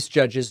this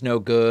judge is no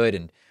good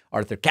and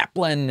Arthur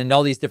Kaplan and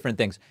all these different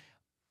things.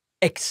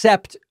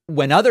 Except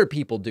when other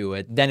people do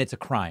it, then it's a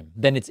crime,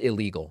 then it's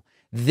illegal.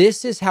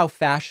 This is how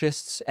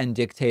fascists and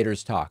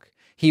dictators talk.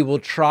 He will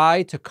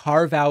try to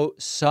carve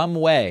out some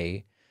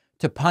way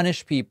to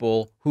punish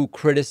people who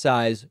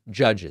criticize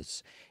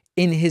judges.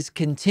 in his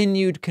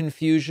continued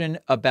confusion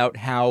about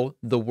how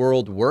the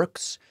world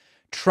works,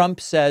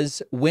 Trump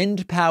says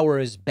wind power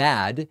is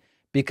bad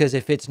because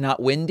if it's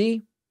not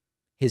windy,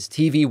 his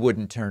TV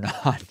wouldn't turn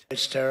on.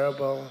 It's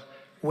terrible.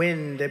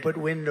 Wind, they put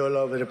wind all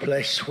over the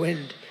place.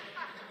 Wind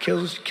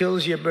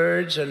kills your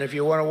birds, and if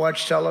you want to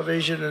watch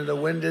television and the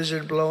wind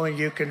isn't blowing,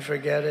 you can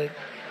forget it.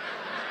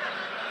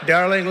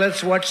 Darling,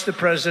 let's watch the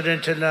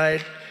president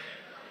tonight.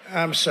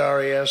 I'm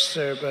sorry,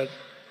 Esther, but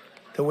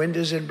the wind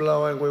isn't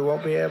blowing. We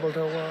won't be able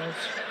to watch.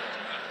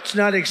 It's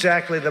not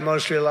exactly the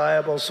most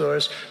reliable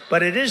source,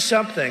 but it is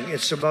something.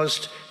 It's the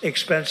most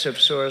expensive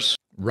source.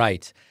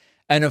 Right.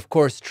 And of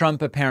course,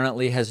 Trump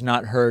apparently has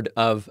not heard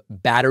of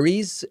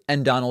batteries,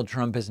 and Donald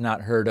Trump has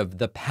not heard of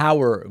the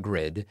power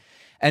grid.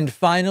 And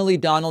finally,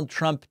 Donald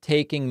Trump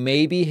taking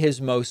maybe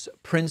his most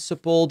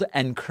principled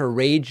and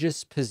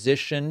courageous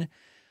position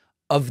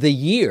of the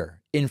year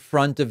in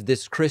front of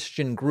this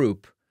Christian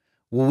group.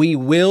 We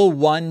will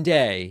one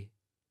day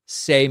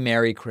say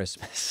Merry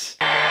Christmas.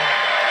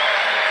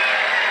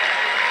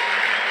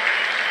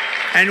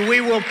 And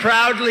we will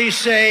proudly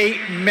say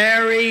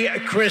Merry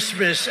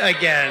Christmas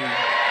again.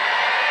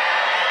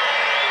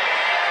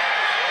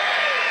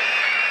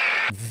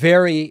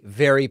 Very,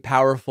 very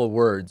powerful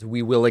words.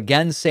 We will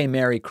again say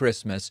Merry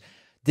Christmas.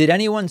 Did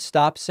anyone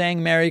stop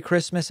saying Merry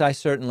Christmas?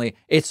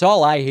 It's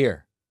all I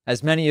hear.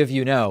 As many of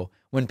you know,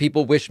 when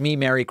people wish me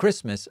Merry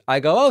Christmas, I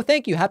go, oh,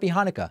 thank you, Happy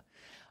Hanukkah.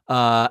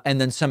 And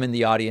then some in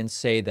the audience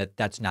say that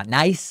that's not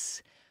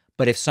nice.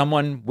 But if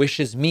someone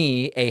wishes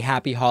me a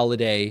happy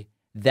holiday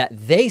that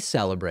they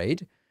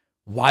celebrate,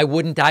 why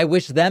wouldn't I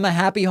wish them a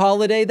happy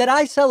holiday that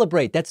I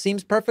celebrate? That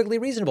seems perfectly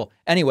reasonable.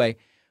 Anyway,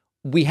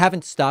 we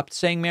haven't stopped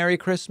saying Merry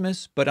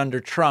Christmas, but under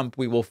Trump,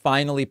 we will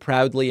finally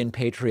proudly and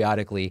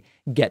patriotically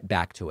get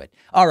back to it.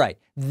 All right.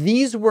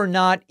 These were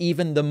not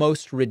even the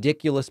most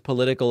ridiculous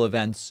political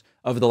events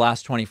of the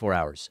last 24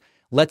 hours.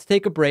 Let's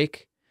take a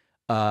break.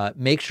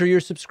 Make sure you're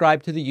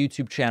subscribed to the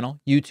YouTube channel,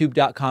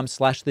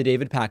 youtube.com/The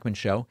David Pakman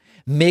Show.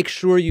 Make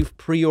sure you've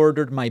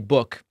pre-ordered my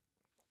book,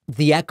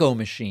 The Echo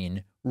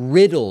Machine,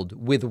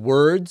 riddled with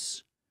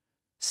words,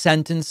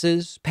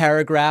 sentences,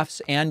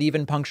 paragraphs, and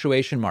even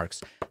punctuation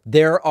marks.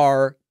 There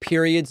are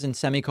periods and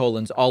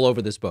semicolons all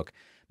over this book.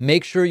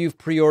 Make sure you've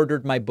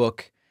pre-ordered my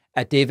book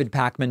at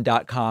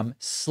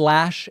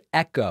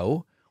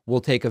davidpakman.com/echo.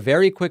 We'll take a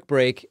very quick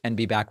break and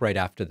be back right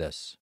after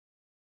this.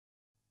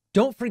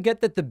 Don't forget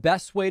that the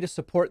best way to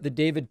support the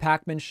David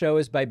Pakman Show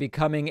is by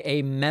becoming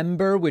a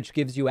member, which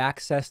gives you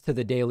access to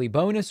the daily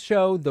bonus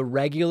show, the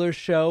regular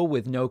show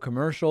with no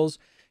commercials.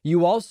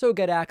 You also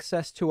get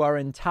access to our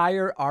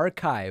entire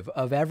archive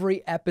of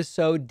every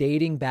episode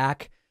dating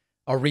back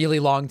a really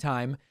long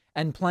time,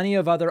 and plenty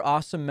of other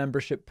awesome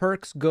membership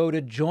perks. Go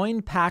to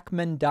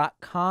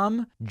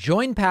joinpakman.com,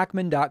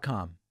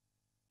 joinpakman.com.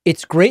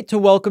 It's great to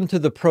welcome to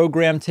the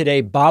program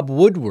today Bob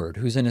Woodward,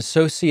 who's an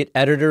associate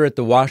editor at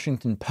the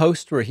Washington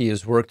Post, where he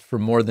has worked for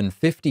more than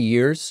 50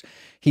 years.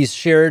 He's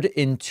shared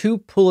in 2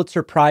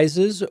 Pulitzer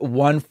Prizes,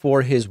 one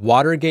for his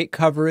Watergate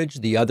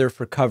coverage, the other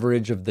for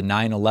coverage of the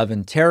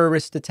 9/11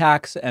 terrorist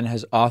attacks, and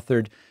has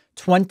authored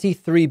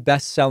 23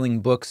 best-selling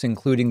books,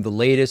 including the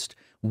latest,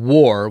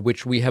 War,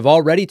 which we have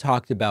already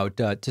talked about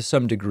to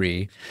some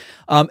degree.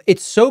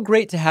 It's so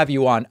great to have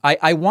you on.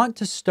 I want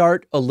to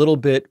start a little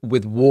bit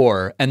with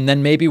War, and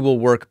then maybe we'll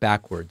work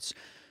backwards.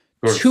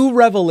 Sure. 2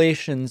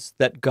 revelations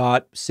that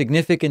got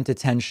significant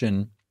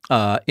attention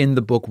in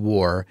the book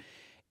War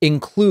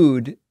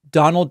include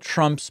Donald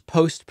Trump's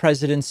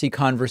post-presidency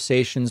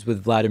conversations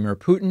with Vladimir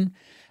Putin,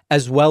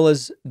 as well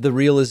as the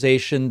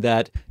realization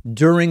that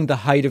during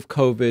the height of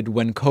COVID,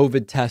 when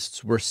COVID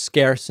tests were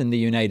scarce in the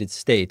United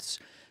States,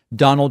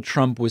 Donald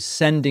Trump was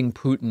sending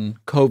Putin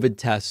COVID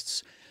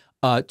tests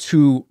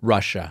to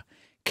Russia.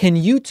 Can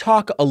you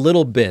talk a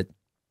little bit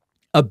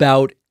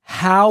about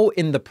how,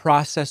 in the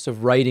process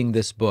of writing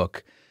this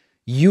book,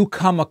 you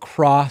come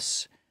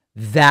across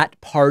that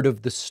part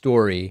of the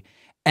story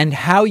and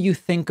how you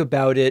think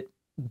about it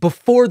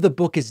before the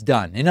book is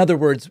done? In other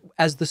words,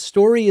 as the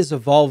story is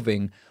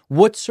evolving,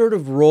 what sort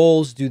of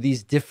roles do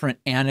these different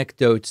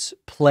anecdotes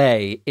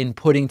play in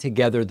putting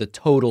together the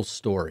total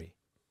story?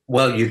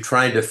 Well, you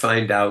try to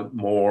find out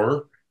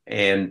more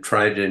and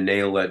try to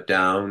nail it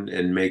down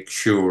and make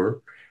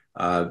sure.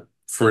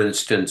 For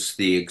instance,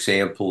 the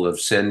example of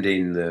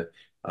sending the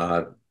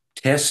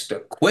test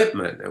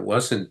equipment. It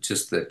wasn't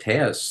just the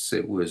tests.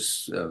 It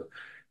was a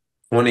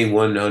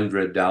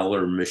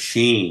 $2,100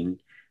 machine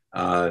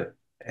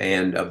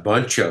and a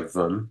bunch of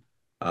them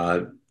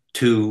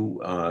to,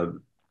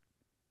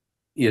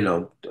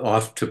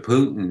 off to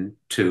Putin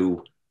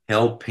to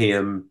help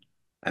him.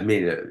 I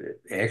mean,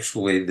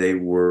 actually, they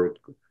were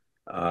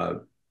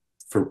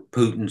for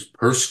Putin's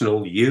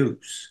personal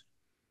use.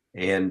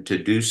 And to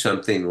do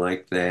something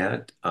like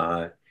that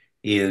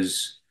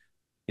is,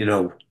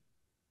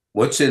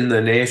 what's in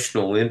the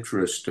national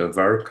interest of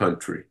our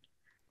country?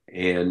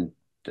 And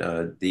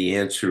the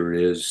answer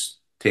is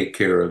take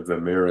care of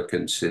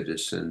American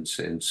citizens.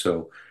 And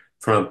so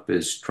Trump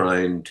is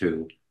trying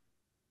to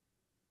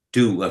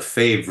do a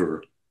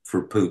favor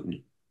for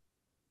Putin.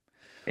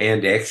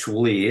 and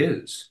actually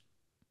is.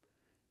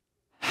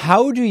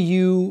 How do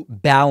you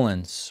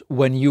balance,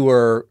 when you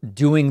are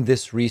doing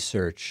this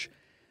research,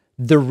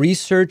 the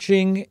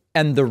researching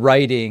and the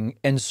writing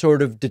and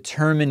sort of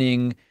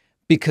determining,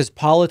 because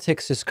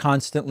politics is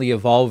constantly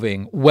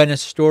evolving, when a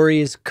story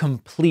is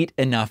complete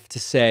enough to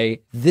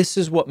say, this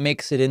is what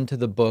makes it into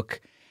the book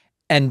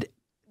and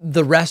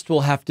the rest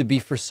will have to be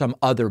for some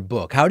other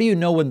book? How do you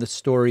know when the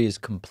story is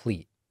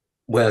complete?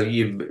 Well,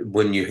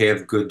 when you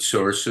have good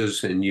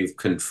sources and you've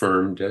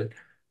confirmed it,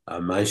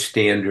 my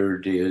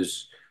standard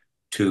is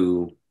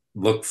to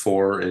look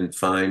for and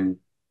find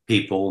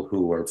people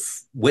who are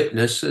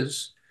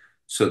witnesses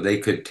so they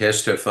could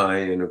testify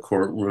in a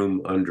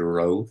courtroom under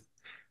oath,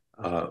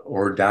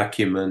 or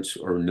documents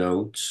or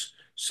notes,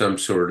 some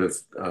sort of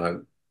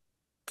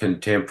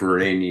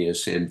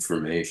contemporaneous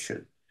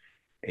information.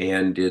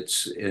 And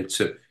it's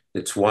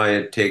why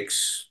it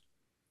takes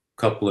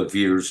a couple of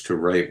years to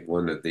write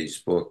one of these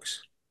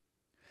books.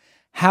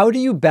 How do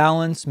you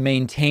balance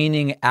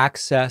maintaining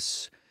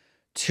access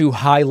to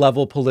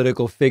high-level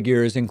political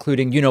figures,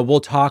 including, we'll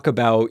talk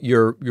about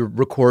your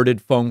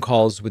recorded phone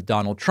calls with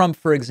Donald Trump,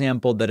 for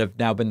example, that have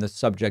now been the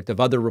subject of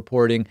other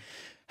reporting.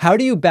 How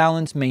do you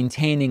balance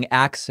maintaining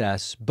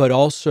access, but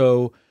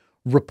also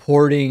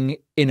reporting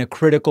in a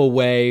critical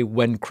way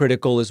when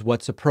critical is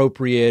what's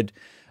appropriate,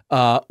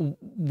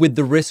 with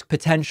the risk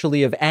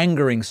potentially of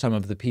angering some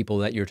of the people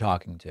that you're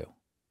talking to?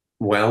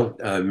 Well,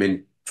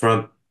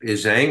 Trump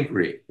is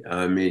angry.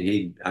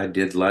 I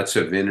did lots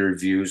of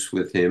interviews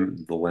with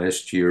him the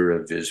last year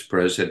of his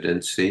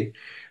presidency.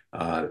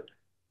 The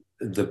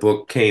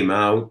book came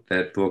out.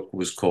 That book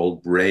was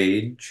called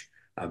Rage,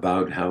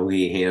 about how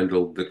he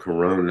handled the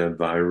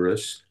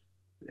coronavirus,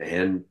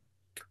 and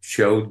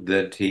showed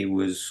that he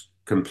was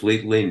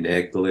completely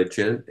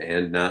negligent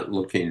and not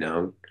looking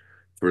out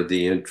for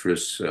the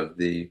interests of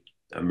the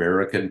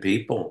American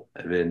people.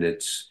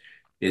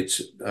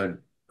 It's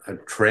a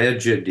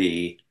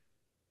tragedy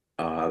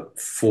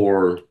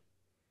for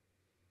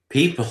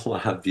people,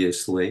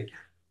 obviously,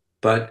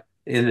 but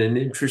in an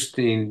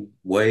interesting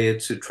way,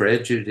 it's a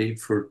tragedy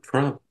for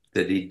Trump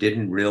that he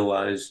didn't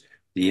realize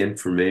the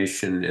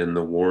information and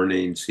the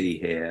warnings he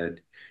had,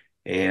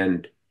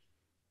 and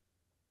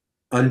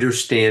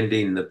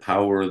understanding the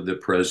power of the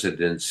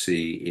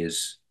presidency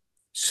is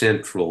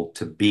central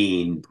to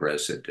being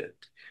president.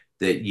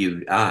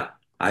 That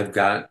I've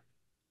got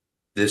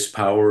this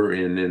power,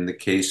 and in the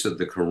case of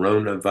the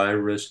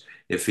coronavirus,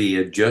 if he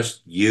had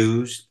just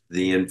used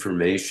the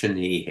information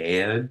he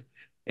had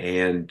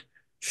and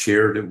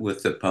shared it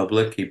with the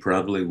public, he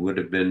probably would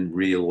have been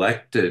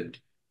reelected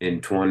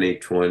in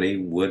 2020,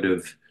 would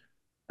have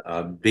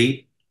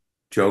beat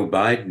Joe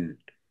Biden.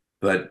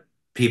 But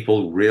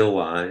people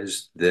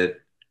realized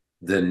that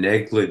the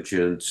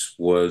negligence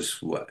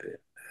was, what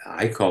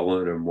I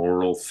call it, a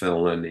moral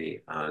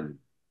felony on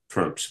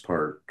Trump's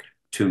part,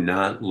 to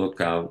not look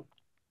out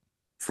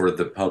for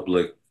the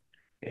public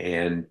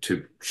and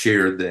to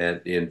share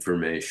that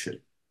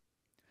information.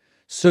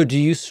 So do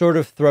you sort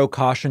of throw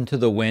caution to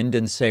the wind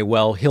and say,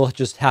 well, he'll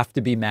just have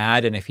to be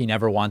mad, and if he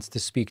never wants to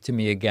speak to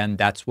me again,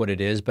 that's what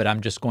it is, but I'm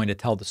just going to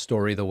tell the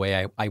story the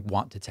way I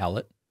want to tell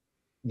it?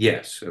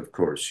 Yes, of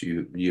course,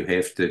 you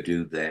have to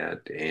do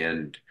that.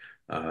 And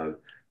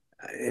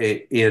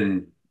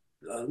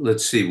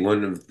let's see,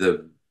 one of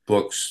the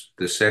books,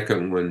 the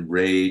second one,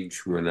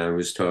 Rage, when I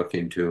was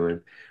talking to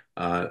him,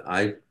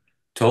 I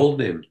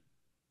told him,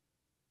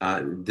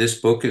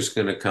 this book is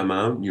going to come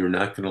out and you're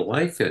not going to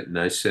like it. And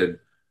I said,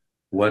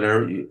 what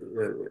are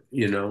you,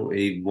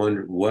 he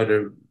wondered, what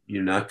are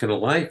you not going to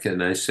like?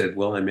 And I said,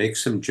 well, I make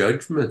some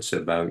judgments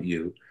about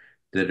you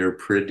that are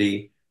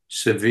pretty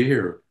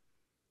severe.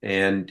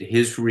 And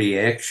his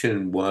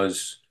reaction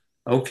was,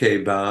 okay,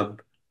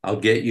 Bob, I'll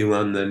get you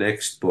on the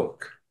next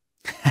book.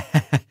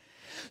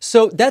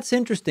 So that's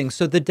interesting.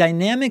 So the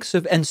dynamics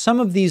of, and some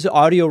of these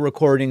audio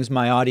recordings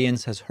my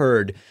audience has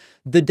heard,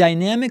 the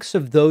dynamics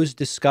of those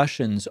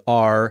discussions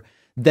are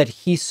that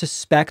he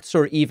suspects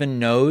or even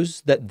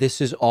knows that this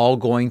is all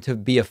going to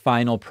be a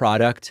final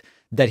product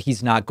that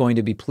he's not going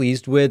to be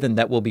pleased with and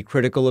that will be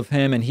critical of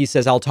him. And he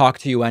says, I'll talk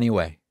to you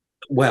anyway.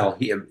 Well,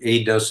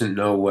 he doesn't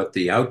know what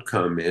the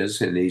outcome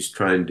is, and he's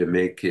trying to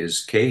make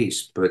his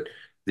case, but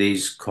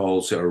these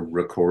calls are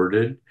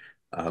recorded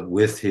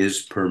with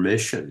his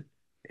permission.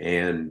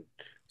 And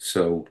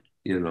so,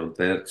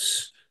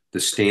 that's the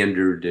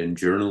standard in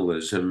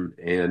journalism,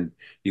 and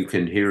you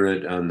can hear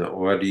it on the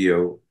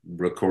audio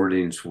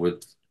recordings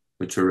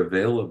which are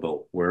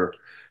available, where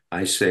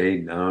I say,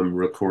 now I'm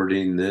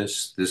recording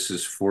this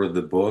is for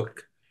the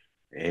book,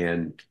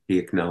 and he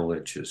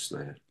acknowledges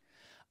that.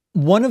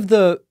 One of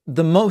the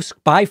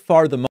most, by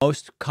far the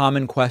most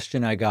common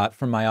question I got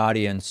from my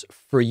audience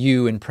for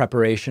you in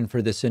preparation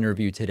for this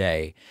interview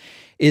today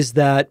is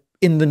that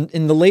in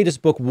the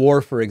latest book,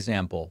 War, for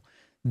example,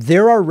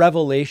 there are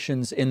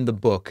revelations in the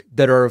book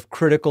that are of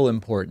critical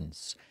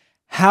importance.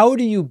 How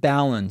do you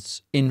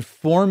balance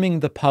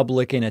informing the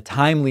public in a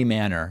timely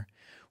manner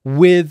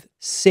with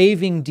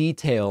saving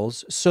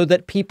details so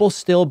that people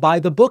still buy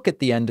the book at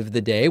the end of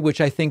the day, which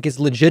I think is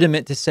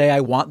legitimate to say, I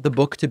want the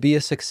book to be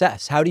a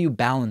success. How do you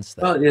balance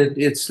that? Well,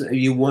 it's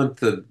you want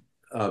the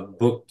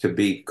book to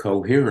be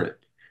coherent,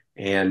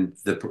 and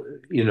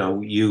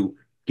you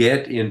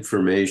get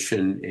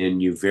information and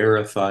you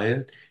verify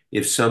it.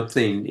 If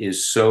something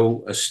is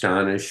so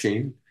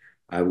astonishing,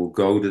 I will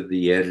go to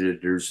the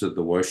editors of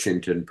the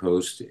Washington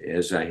Post,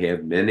 as I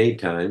have many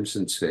times,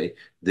 and say,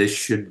 this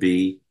should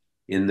be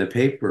in the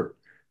paper.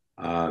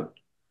 Uh,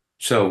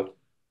 so,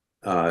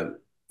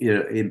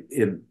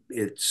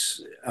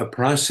 it's a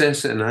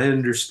process, and I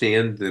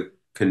understand the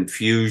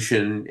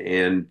confusion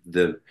and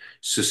the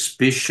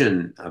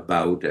suspicion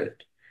about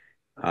it.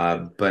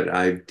 But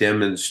I've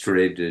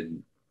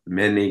demonstrated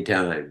many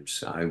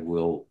times I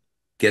will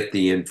get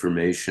the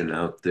information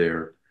out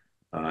there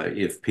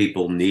if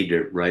people need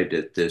it right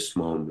at this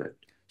moment.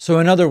 So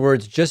in other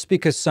words, just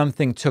because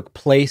something took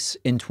place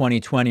in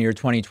 2020 or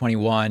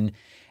 2021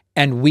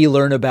 and we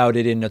learn about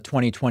it in a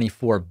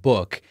 2024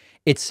 book,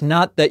 it's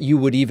not that you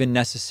would even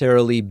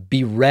necessarily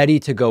be ready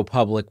to go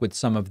public with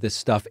some of this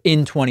stuff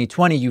in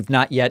 2020. You've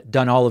not yet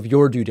done all of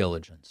your due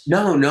diligence.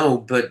 No,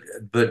 but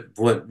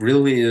what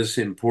really is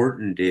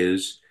important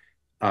is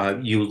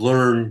you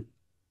learn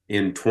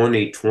in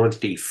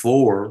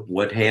 2024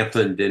 what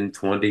happened in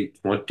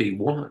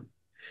 2021.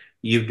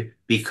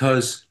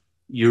 Because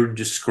you're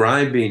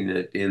describing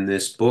it in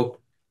this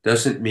book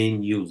doesn't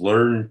mean you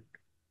learn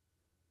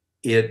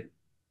it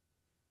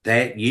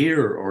that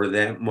year or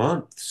that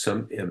month.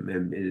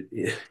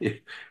 It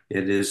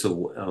is a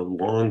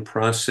long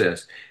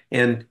process.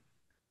 And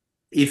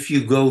if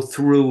you go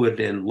through it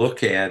and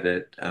look at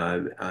it,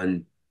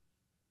 on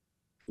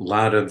a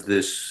lot of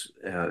this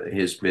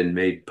has been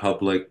made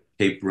public,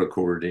 tape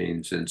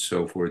recordings and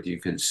so forth. You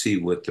can see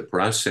what the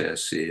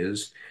process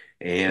is.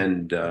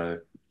 And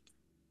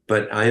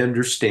but I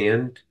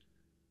understand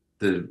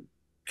the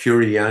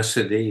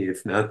curiosity,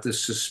 if not the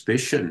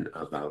suspicion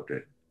about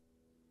it.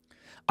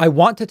 I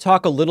want to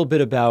talk a little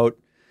bit about,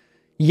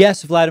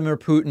 yes, Vladimir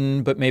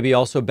Putin, but maybe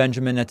also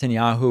Benjamin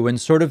Netanyahu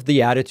and sort of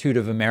the attitude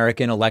of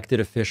American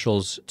elected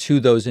officials to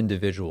those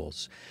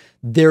individuals.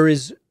 There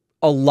is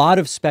a lot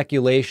of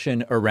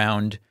speculation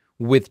around,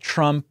 with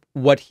Trump,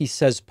 what he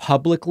says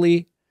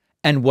publicly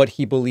and what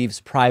he believes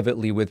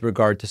privately with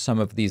regard to some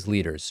of these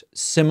leaders.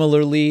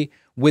 Similarly,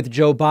 with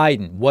Joe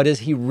Biden, what does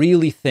he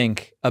really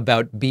think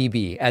about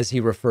Bibi, as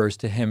he refers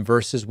to him,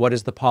 versus what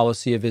is the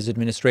policy of his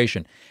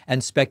administration?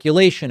 And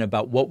speculation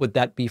about what would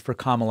that be for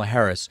Kamala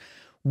Harris.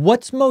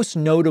 What's most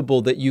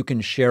notable that you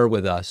can share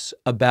with us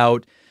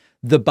about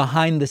the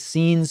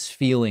behind-the-scenes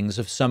feelings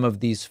of some of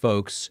these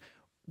folks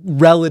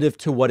relative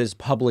to what is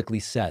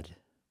publicly said?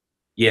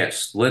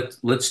 Yes,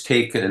 let's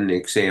take an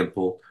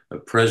example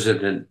of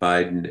President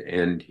Biden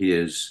and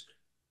his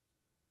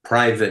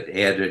private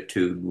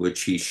attitude,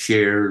 which he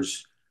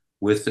shares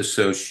with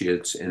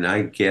associates, and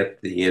I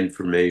get the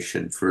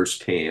information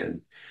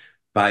firsthand.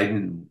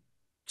 Biden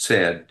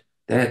said,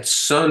 that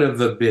son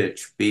of a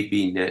bitch,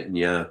 Bibi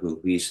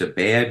Netanyahu, he's a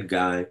bad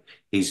guy.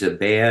 He's a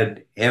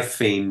bad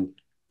effing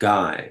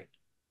guy.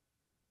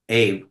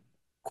 A,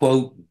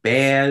 quote,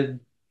 bad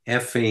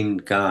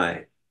effing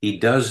guy. He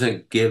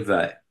doesn't give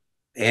a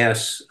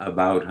S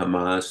about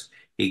Hamas.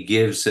 He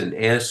gives an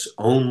S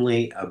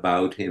only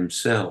about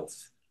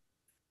himself.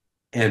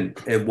 And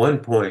at one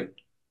point,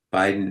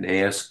 Biden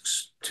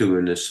asks to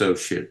an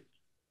associate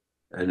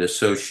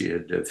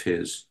of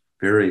his,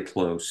 very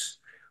close,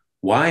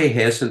 why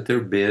hasn't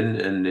there been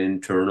an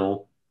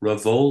internal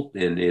revolt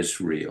in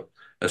Israel?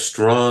 A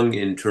strong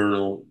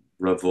internal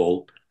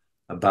revolt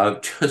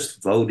about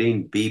just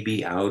voting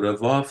Bibi out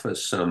of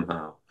office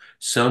somehow,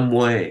 some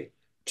way.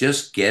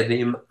 Just get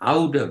him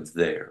out of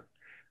there.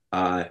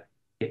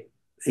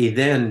 He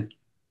then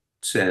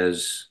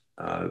says,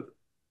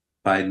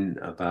 Biden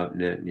about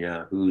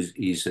Netanyahu,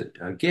 he's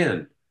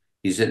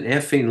an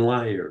effing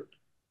liar.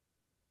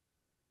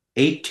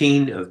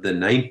 18 of the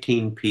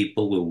 19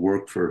 people who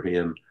work for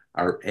him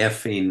are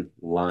effing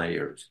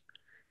liars.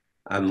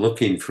 I'm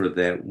looking for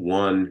that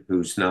one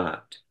who's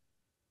not.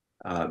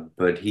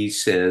 But he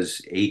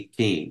says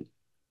 18.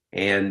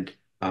 And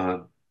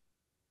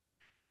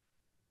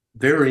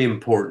very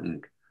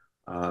important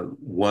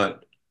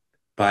what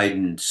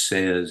Biden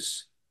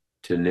says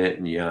to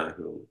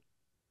Netanyahu.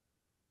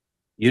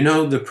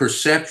 The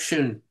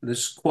perception,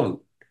 this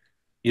quote,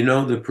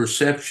 the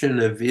perception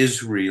of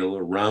Israel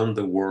around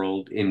the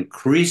world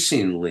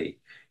increasingly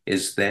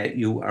is that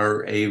you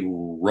are a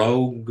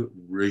rogue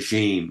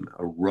regime,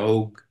 a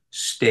rogue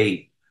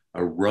state,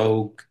 a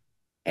rogue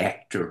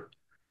actor.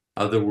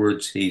 In other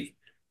words, he's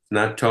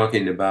not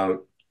talking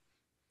about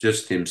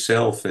just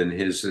himself and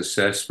his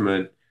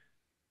assessment.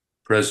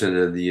 President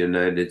of the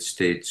United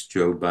States,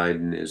 Joe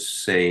Biden, is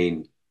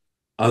saying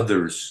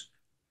others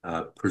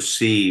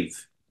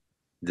perceive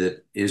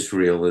that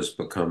Israel has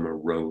become a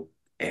rogue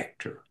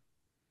actor.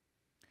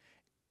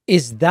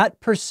 Is that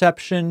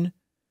perception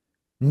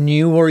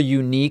new or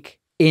unique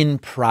in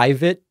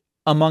private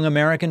among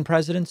American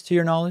presidents, to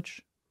your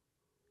knowledge?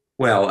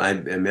 Well, I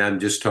mean, I'm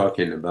just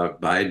talking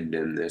about Biden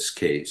in this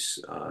case.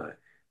 I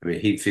mean,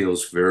 he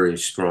feels very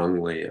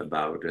strongly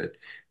about it.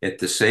 At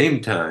the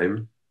same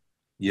time,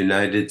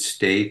 United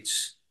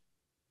States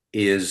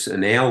is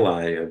an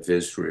ally of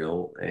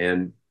Israel,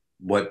 and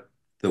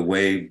the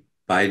way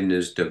Biden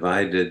is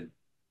divided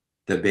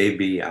the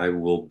baby, I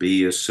will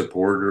be a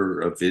supporter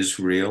of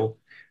Israel,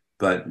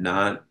 but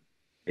not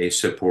a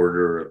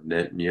supporter of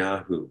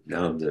Netanyahu.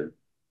 Now, the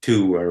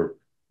two are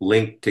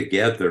linked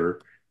together,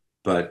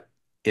 but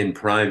in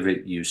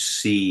private, you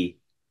see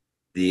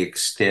the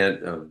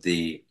extent of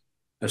the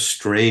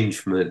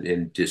estrangement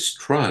and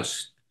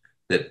distrust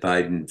that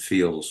Biden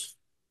feels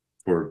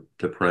for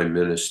the prime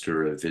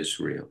minister of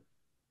Israel.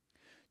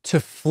 To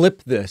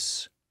flip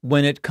this,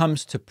 when it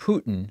comes to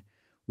Putin,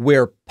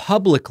 where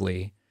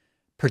publicly,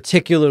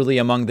 particularly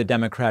among the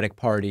Democratic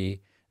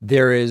Party,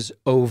 there is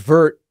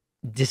overt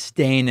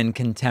disdain and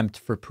contempt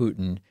for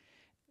Putin,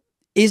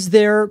 is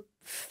there a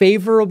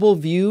favorable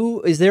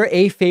view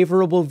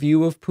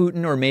of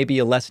Putin, or maybe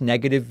a less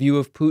negative view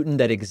of Putin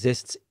that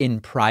exists in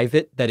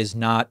private that is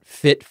not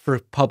fit for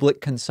public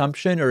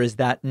consumption, or is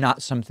that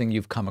not something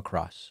you've come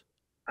across?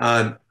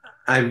 I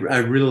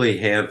really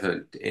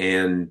haven't,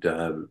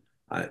 and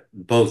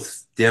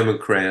both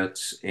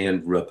Democrats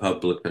and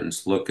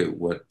Republicans look at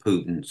what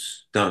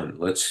Putin's done.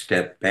 Let's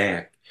step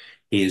back.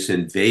 He has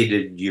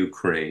invaded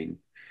Ukraine.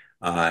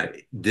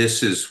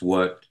 This is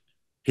what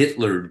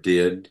Hitler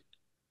did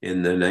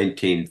in the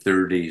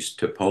 1930s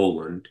to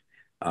Poland.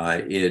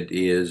 It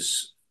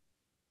is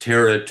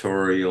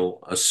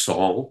territorial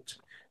assault.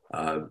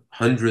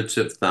 Hundreds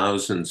of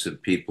thousands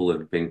of people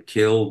have been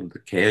killed. The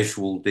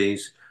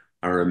casualties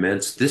are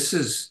immense. This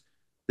is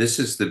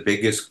the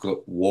biggest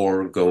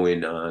war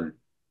going on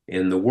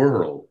in the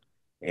world.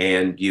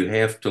 And you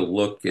have to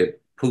look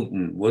at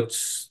Putin.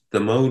 What's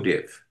the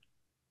motive?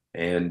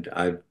 And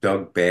I've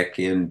dug back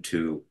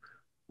into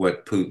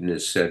what Putin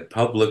has said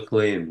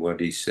publicly and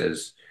what he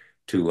says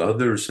to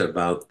others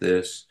about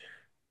this.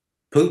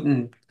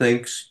 Putin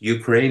thinks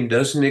Ukraine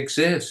doesn't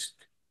exist.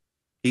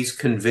 He's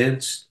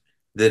convinced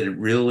that it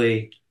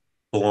really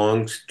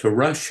belongs to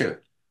Russia.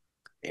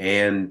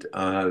 And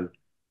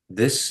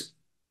this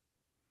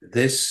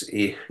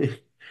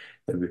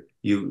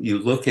you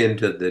look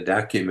into the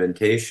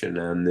documentation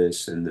on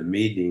this and the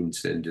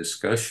meetings and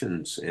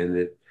discussions,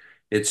 and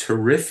it's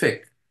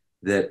horrific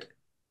that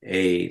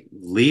a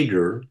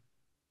leader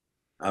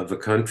of a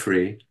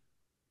country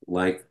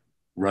like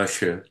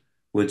Russia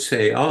would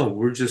say, oh,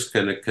 we're just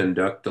going to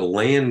conduct a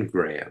land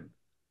grab.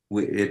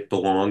 It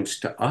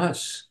belongs to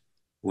us.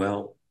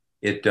 Well,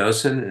 it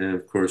doesn't. And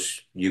of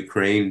course,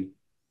 Ukraine,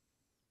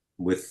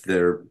 with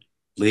their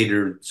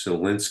leader,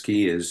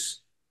 Zelensky,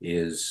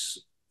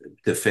 is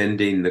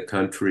defending the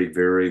country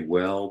very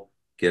well,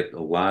 get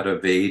a lot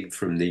of aid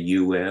from the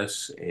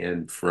U.S.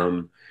 and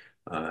from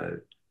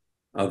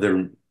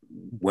other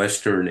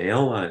Western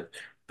allies.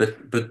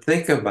 But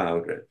think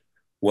about it.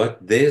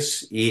 What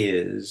this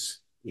is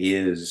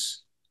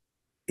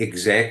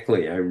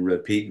exactly, I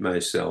repeat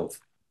myself,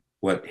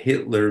 what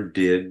Hitler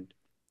did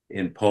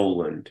in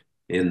Poland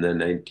in the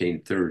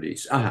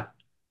 1930s.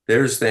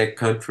 There's that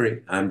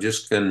country. I'm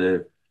just going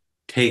to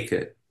take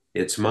it.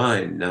 It's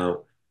mine.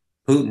 Now,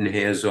 Putin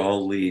has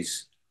all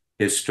these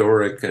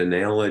historic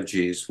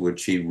analogies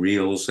which he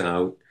reels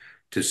out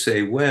to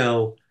say,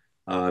 well,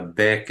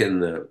 back in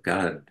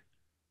the,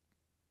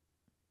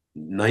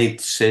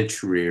 9th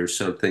century or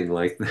something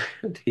like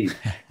that, he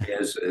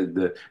has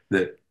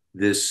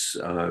this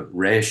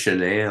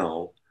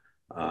rationale,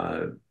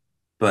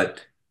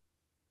 but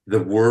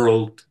the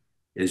world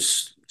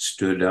is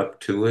stood up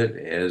to it,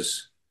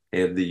 as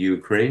have the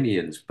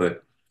Ukrainians.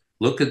 But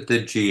look at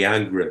the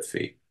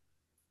geography.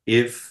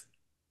 If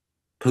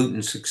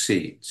Putin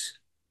succeeds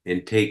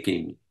in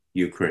taking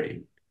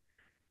Ukraine,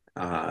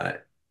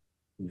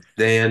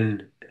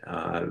 then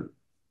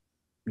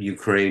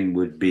Ukraine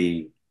would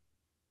be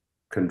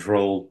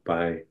controlled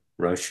by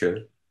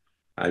Russia.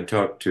 I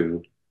talked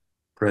to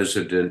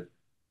President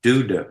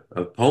Duda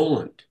of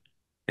Poland,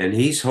 and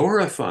he's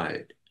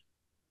horrified.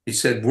 He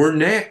said, we're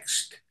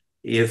next.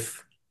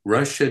 If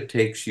Russia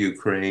takes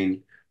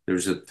Ukraine,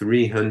 there's a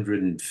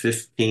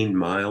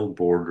 315-mile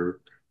border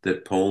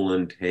that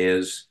Poland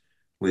has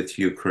with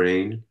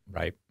Ukraine.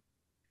 Right.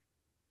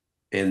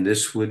 And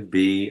this would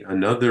be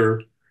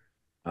another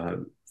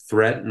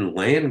threatened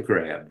land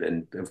grab.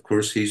 And of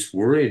course, he's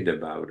worried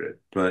about it.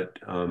 But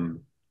I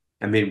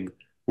mean,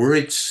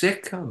 worried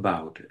sick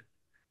about it,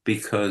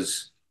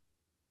 because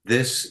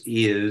this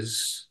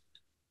is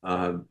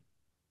a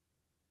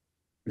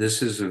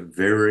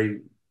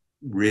very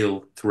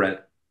real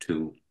threat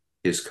to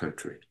his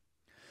country.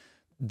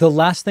 The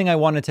last thing I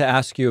wanted to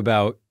ask you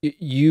about,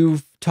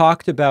 you've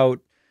talked about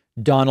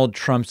Donald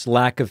Trump's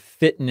lack of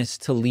fitness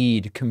to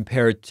lead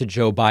compared to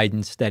Joe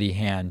Biden's steady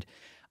hand.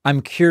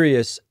 I'm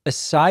curious,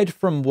 aside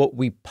from what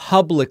we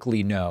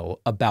publicly know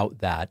about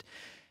that,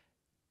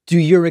 do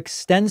your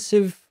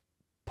extensive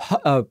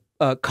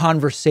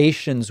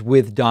conversations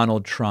with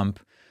Donald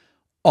Trump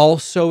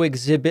also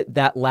exhibit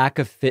that lack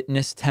of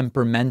fitness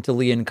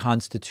temperamentally and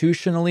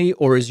constitutionally,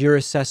 or is your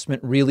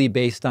assessment really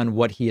based on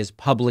what he has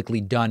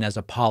publicly done as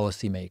a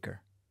policymaker?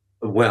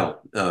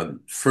 Well,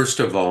 first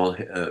of all,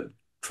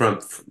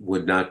 Trump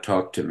would not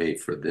talk to me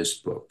for this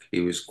book.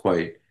 He was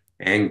quite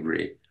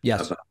angry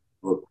Yes. about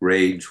the book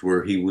Rage,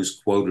 where he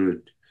was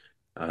quoted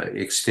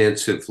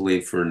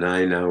extensively for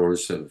 9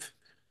 hours of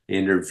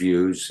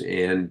interviews,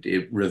 and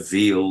it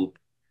revealed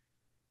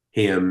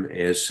him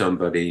as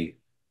somebody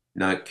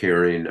not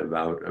caring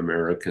about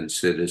American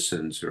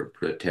citizens or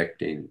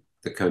protecting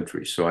the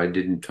country. So I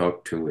didn't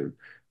talk to him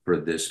for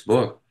this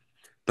book.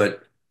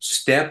 But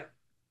step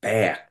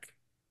back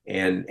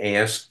and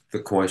ask the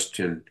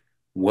question,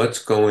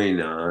 what's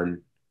going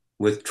on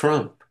with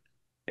Trump?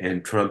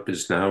 And Trump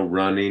is now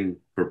running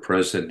for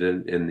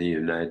president in the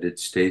United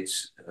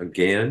States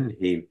again.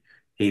 He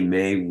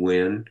may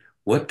win.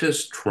 What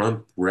does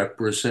Trump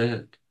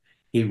represent?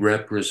 He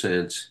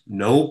represents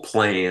no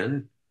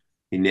plan.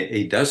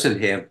 He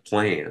doesn't have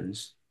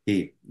plans.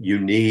 You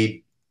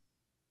need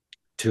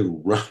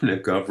to run a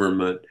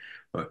government.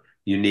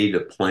 You need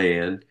a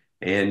plan,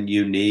 and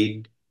you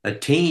need a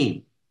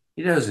team.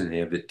 He doesn't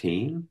have a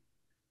team.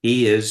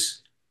 He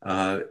is.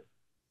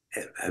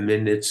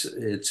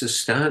 It's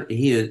astonishing.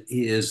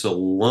 He is a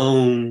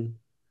lone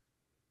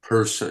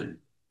person.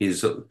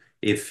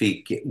 If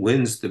he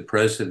wins the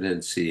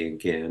presidency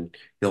again,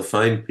 he'll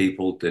find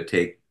people to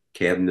take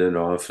cabinet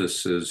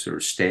offices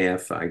or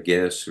staff, I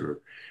guess,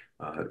 or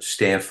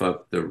staff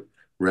up the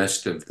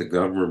rest of the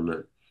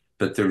government.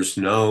 But there's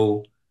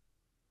no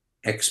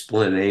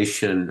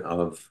explanation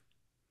of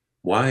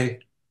why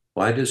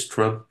does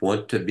Trump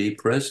want to be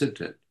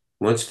president?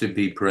 He wants to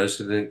be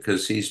president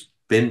because he's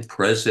been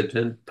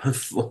president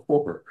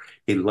before.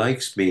 He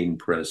likes being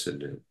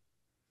president.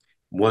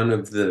 One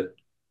of the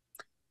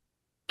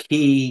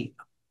key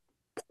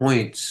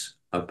points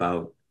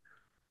about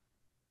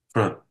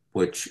Trump,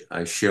 which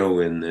I show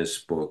in this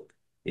book,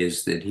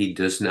 is that he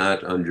does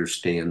not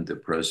understand the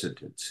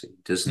presidency,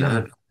 does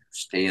not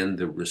understand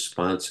the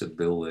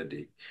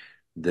responsibility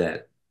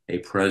that a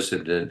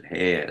president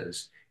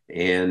has.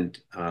 And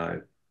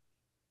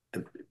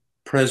the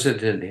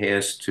president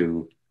has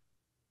to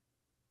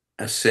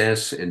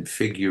assess and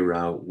figure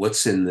out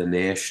what's in the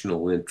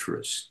national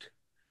interest,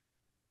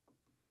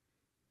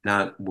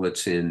 not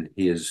what's in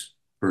his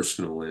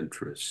personal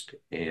interest.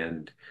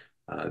 And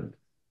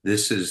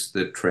this is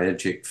the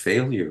tragic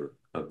failure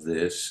of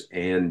this,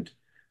 and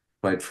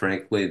quite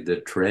frankly, the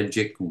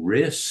tragic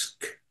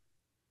risk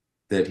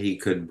that he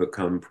could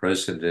become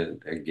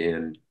president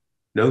again.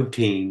 No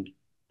team,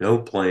 no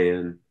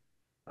plan.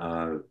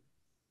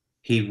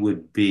 He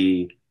would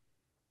be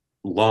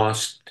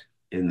lost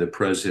in the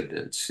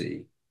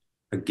presidency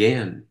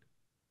again.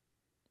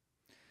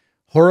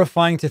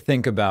 Horrifying to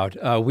think about.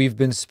 We've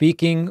been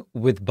speaking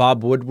with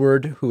Bob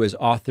Woodward, who has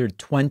authored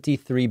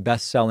 23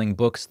 best-selling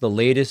books. The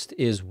latest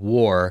is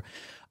War.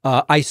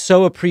 I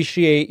so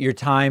appreciate your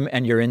time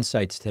and your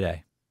insights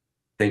today.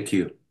 Thank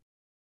you.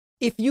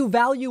 If you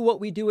value what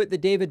we do at The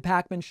David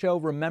Pakman Show,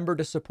 remember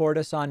to support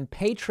us on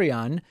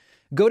Patreon.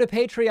 Go to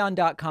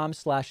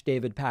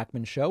patreon.com/David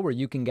Pakman Show, where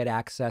you can get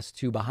access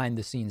to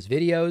behind-the-scenes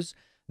videos,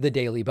 the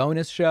Daily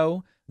Bonus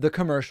Show, the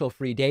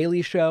commercial-free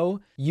Daily Show.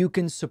 You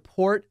can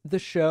support the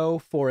show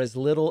for as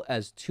little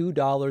as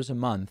 $2 a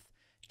month.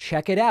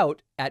 Check it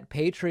out at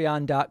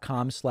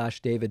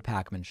patreon.com/David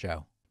Pakman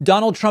Show.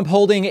 Donald Trump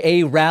holding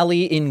a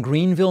rally in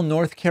Greenville,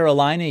 North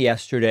Carolina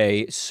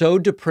yesterday, so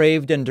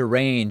depraved and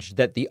deranged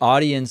that the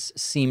audience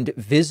seemed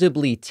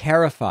visibly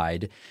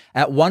terrified.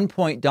 At one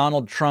point,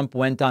 Donald Trump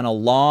went on a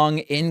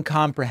long,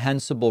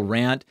 incomprehensible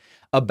rant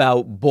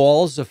about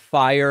balls of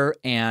fire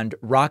and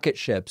rocket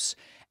ships.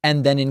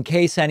 And then, in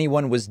case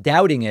anyone was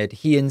doubting it,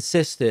 he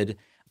insisted,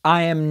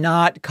 I am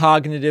not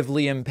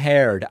cognitively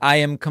impaired. I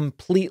am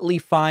completely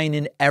fine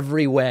in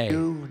every way.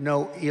 You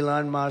know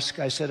Elon Musk?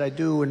 I said, I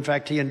do. In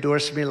fact, he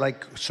endorsed me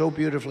like so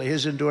beautifully.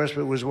 His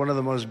endorsement was one of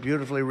the most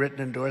beautifully written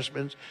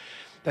endorsements.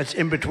 That's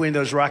in between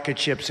those rocket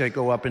ships that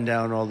go up and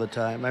down all the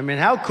time. I mean,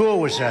 how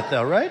cool was that,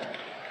 though, right?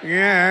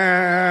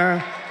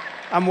 Yeah.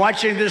 I'm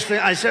watching this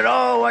thing. I said,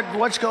 oh,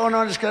 what's going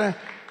on?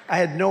 I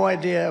had no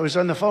idea. I was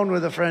on the phone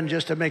with a friend,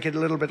 just to make it a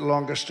little bit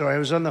longer story. I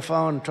was on the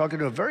phone talking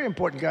to a very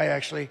important guy,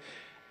 actually.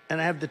 And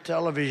I have the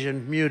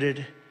television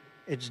muted.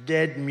 It's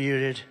dead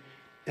muted.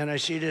 And I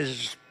see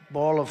this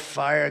ball of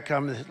fire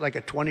come, like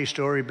a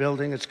 20-story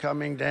building. It's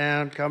coming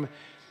down, coming.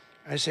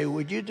 I say,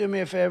 would you do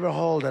me a favor?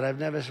 Hold it. I've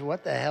never said,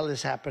 what the hell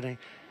is happening?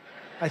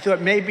 I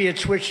thought maybe it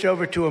switched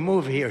over to a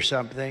movie or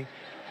something.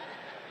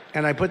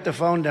 And I put the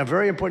phone down.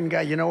 Very important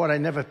guy. You know what? I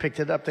never picked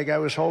it up. The guy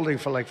was holding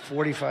for like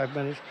 45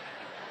 minutes.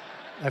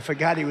 I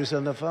forgot he was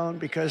on the phone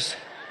because...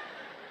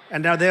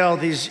 And now all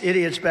these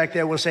idiots back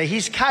there will say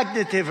he's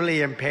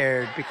cognitively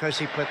impaired because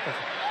he put the...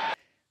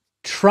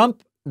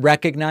 Trump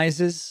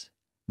recognizes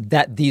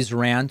that these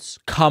rants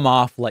come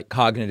off like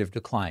cognitive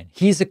decline.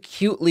 He's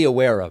acutely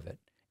aware of it.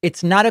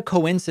 It's not a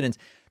coincidence.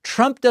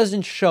 Trump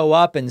doesn't show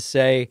up and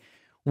say,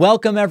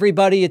 Welcome,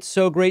 everybody. It's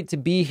so great to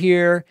be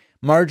here.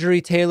 Marjorie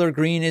Taylor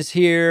Greene is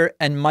here,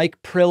 and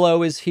Mike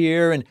Prillo is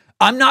here. And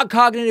I'm not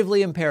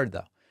cognitively impaired,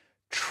 though.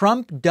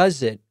 Trump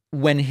does it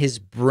when his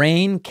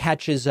brain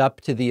catches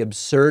up to the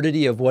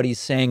absurdity of what he's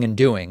saying and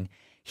doing.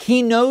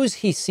 He knows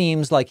he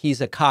seems like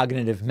he's a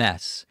cognitive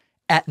mess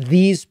at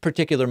these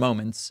particular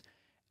moments,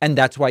 and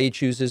that's why he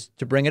chooses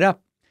to bring it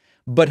up.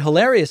 But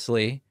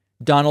hilariously,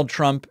 Donald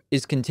Trump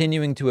is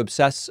continuing to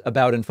obsess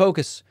about and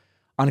focus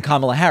on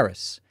Kamala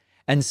Harris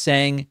and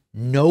saying,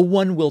 no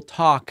one will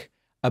talk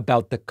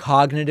about the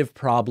cognitive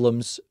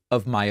problems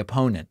of my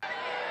opponent.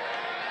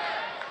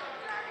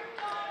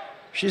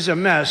 She's a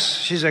mess.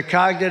 She's a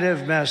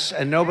cognitive mess,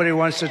 and nobody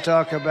wants to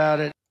talk about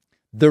it.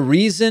 The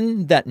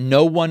reason that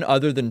no one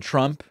other than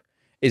Trump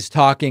is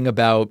talking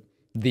about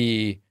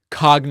the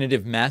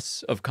cognitive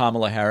mess of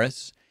Kamala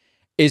Harris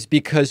is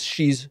because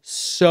she's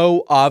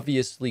so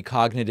obviously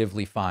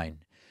cognitively fine.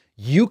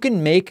 You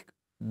can make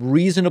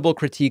reasonable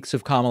critiques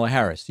of Kamala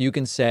Harris. You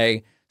can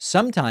say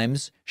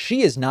sometimes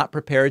she is not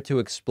prepared to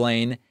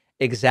explain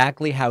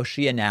exactly how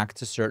she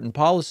enacts a certain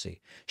policy.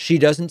 She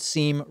doesn't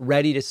seem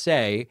ready to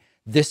say,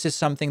 this is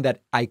something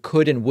that I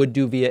could and would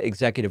do via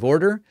executive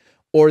order,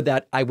 or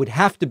that I would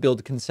have to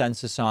build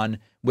consensus on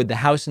with the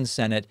House and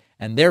Senate,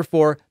 and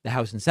therefore the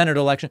House and Senate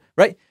election,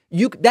 right?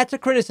 That's a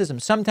criticism.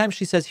 Sometimes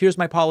she says, here's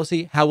my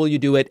policy. How will you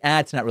do it?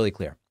 It's not really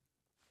clear.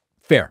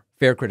 Fair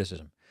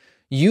criticism.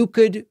 You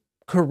could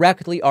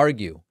correctly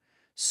argue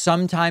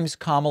sometimes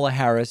Kamala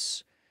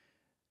Harris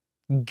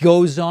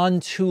goes on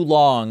too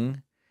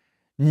long,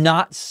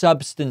 not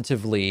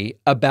substantively,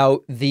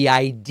 about the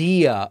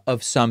idea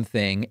of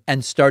something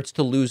and starts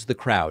to lose the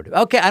crowd.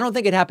 Okay, I don't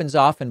think it happens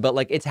often, but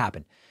it's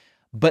happened.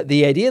 But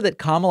the idea that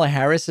Kamala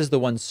Harris is the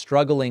one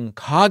struggling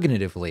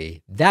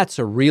cognitively, that's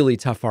a really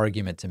tough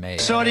argument to make.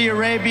 Saudi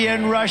Arabia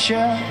and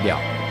Russia.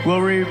 Yeah.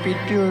 Will repeat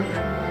your...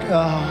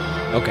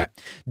 Okay.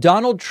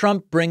 Donald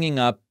Trump bringing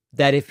up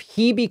that if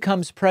he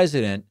becomes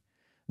president,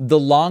 the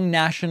long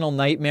national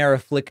nightmare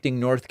afflicting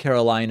North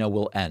Carolina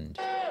will end.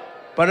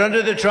 But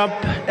under the Trump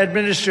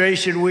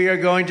administration, we are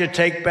going to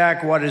take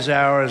back what is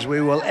ours.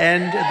 We will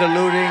end the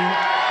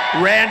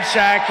looting,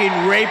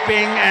 ransacking,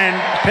 raping,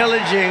 and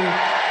pillaging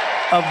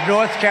of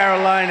North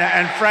Carolina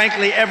and,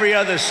 frankly, every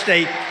other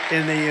state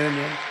in the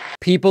union.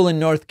 People in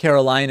North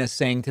Carolina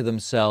saying to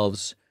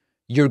themselves,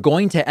 you're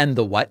going to end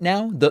the what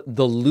now?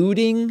 The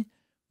looting,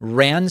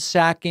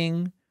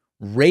 ransacking,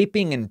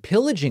 raping, and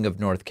pillaging of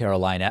North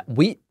Carolina.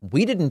 We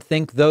didn't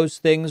think those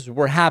things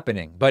were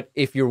happening. But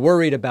if you're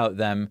worried about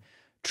them,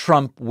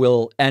 Trump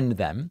will end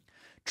them.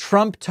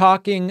 Trump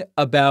talking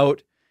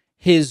about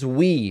his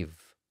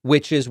weave,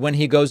 which is when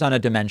he goes on a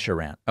dementia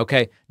rant.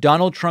 Okay.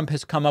 Donald Trump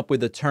has come up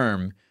with a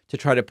term to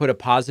try to put a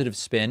positive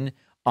spin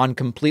on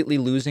completely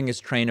losing his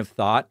train of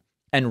thought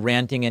and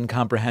ranting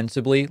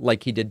incomprehensibly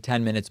like he did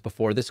 10 minutes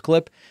before this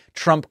clip.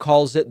 Trump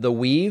calls it the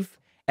weave,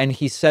 and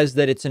he says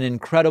that it's an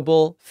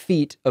incredible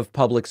feat of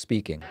public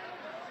speaking.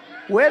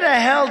 Where the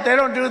hell? They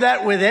don't do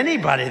that with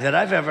anybody that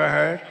I've ever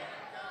heard.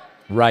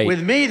 Right.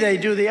 With me, they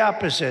do the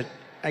opposite.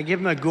 I give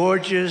them a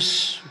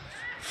gorgeous,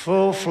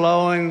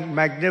 full-flowing,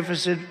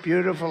 magnificent,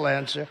 beautiful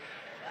answer.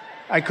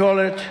 I call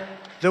it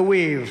the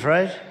weave,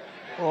 right?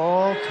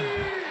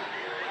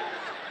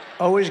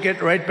 Always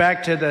get right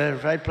back to the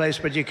right place,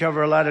 but you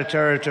cover a lot of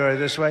territory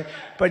this way.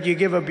 But you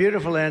give a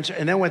beautiful answer,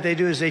 and then what they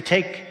do is they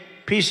take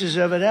pieces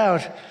of it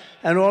out,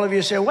 and all of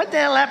you say, what the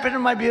hell happened to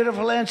my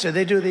beautiful answer?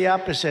 They do the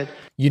opposite.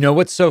 You know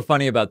what's so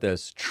funny about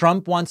this?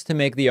 Trump wants to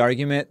make the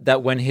argument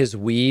that when his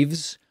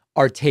weaves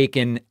are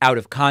taken out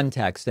of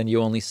context and you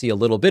only see a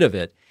little bit of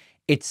it,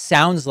 it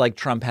sounds like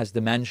Trump has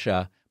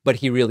dementia, but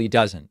he really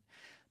doesn't.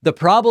 The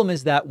problem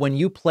is that when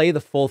you play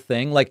the full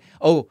thing,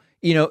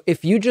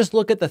 if you just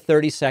look at the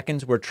 30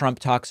 seconds where Trump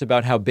talks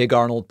about how big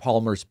Arnold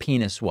Palmer's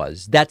penis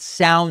was, that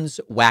sounds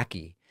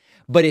wacky.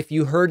 But if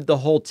you heard the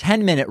whole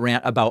 10-minute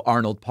rant about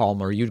Arnold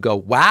Palmer, you'd go,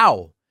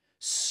 wow,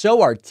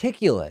 so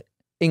articulate,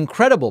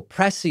 incredible,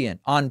 prescient,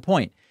 on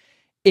point.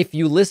 If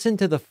you listen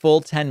to the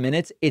full 10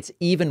 minutes, it's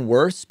even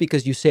worse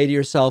because you say to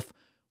yourself,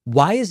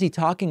 why is he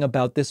talking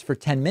about this for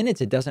 10 minutes?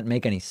 It doesn't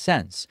make any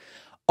sense.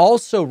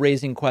 Also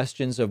raising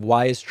questions of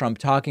why is Trump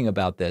talking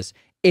about this?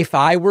 If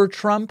I were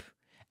Trump,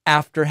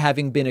 after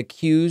having been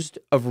accused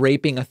of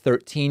raping a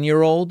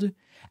 13-year-old,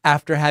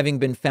 after having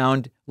been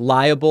found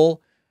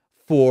liable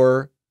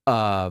for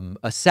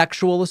a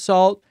sexual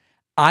assault,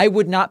 I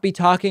would not be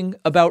talking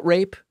about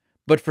rape,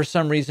 but for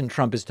some reason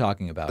Trump is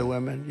talking about it. The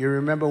women. You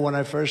remember when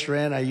I first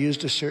ran, I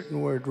used a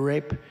certain word,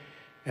 rape.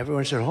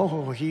 Everyone said,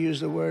 oh, he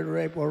used the word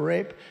rape. Well,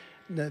 rape,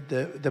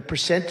 the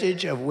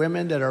percentage of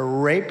women that are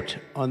raped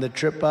on the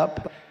trip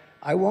up,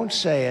 I won't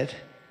say it,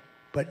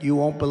 but you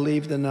won't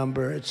believe the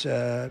number. It's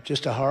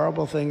just a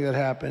horrible thing that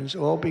happens,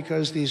 all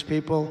because these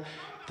people,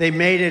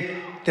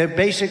 they're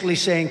basically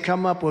saying,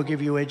 come up, we'll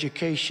give you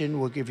education,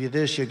 we'll give you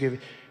this,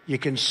 you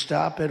can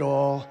stop it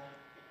all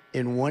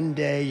in one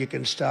day, you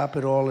can stop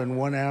it all in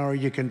 1 hour,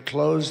 you can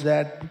close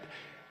that.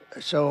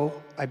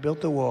 So I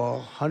built the wall,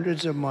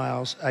 hundreds of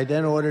miles. I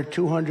then ordered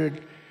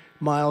 200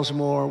 miles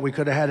more. We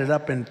could have had it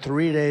up in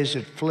 3 days.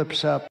 It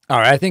flips up. All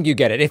right, I think you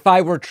get it. If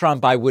I were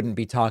Trump, I wouldn't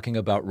be talking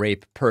about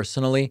rape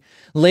personally.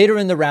 Later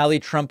in the rally,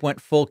 Trump went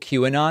full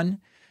QAnon.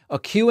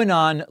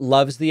 QAnon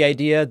loves the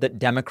idea that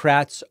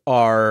Democrats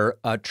are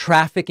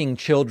trafficking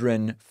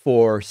children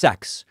for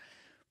sex.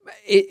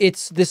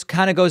 This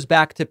kind of goes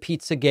back to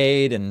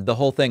Pizzagate and the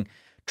whole thing.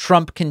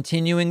 Trump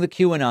continuing the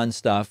QAnon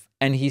stuff,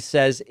 and he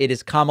says it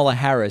is Kamala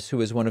Harris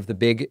who is one of the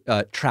big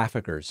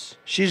traffickers.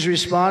 She's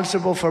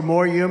responsible for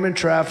more human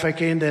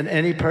trafficking than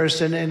any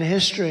person in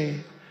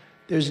history.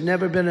 There's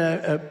never been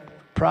a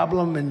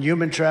problem in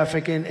human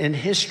trafficking in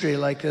history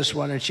like this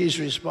one, and she's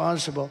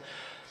responsible.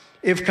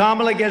 If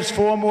Kamala gets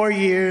 4 more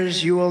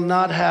years, you will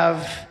not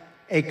have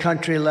a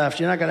country left.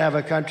 You're not going to have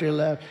a country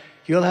left.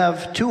 You'll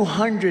have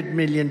 200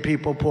 million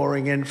people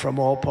pouring in from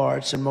all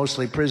parts, and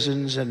mostly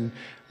prisons and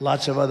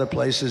lots of other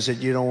places that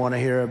you don't want to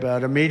hear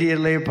about.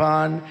 Immediately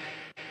upon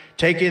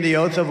taking the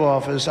oath of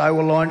office, I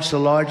will launch the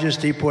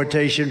largest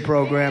deportation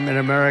program in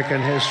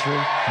American history.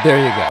 There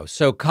you go.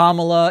 So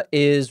Kamala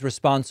is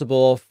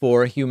responsible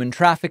for human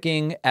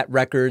trafficking at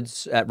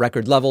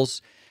record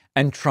levels,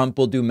 and Trump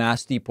will do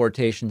mass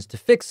deportations to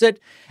fix it.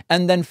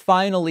 And then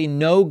finally,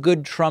 no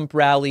good Trump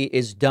rally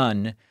is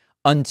done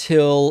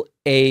until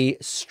a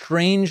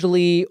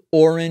strangely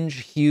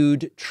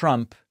orange-hued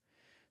Trump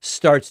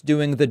starts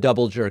doing the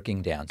double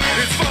jerking dance.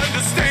 It's fun to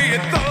stay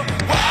at the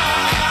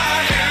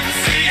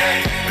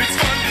YMCA. It's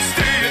fun to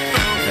stay at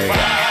the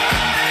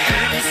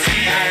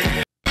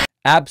YMCA.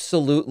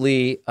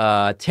 Absolutely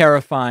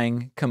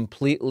terrifying,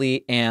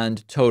 completely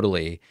and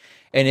totally.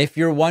 And if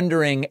you're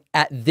wondering,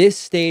 at this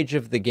stage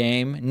of the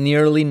game,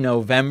 nearly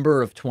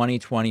November of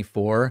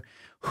 2024,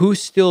 who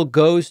still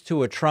goes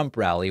to a Trump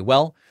rally?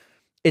 Well,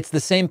 it's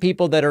the same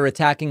people that are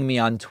attacking me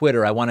on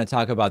Twitter. I want to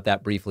talk about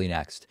that briefly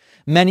next.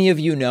 Many of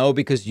you know,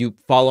 because you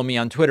follow me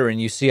on Twitter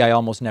and you see I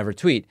almost never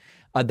tweet,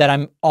 that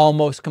I'm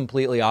almost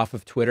completely off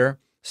of Twitter.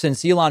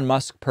 Since Elon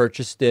Musk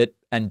purchased it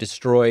and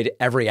destroyed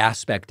every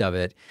aspect of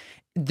it,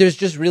 there's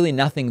just really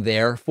nothing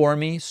there for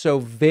me. So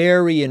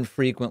very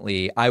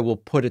infrequently, I will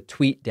put a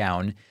tweet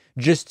down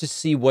just to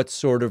see what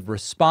sort of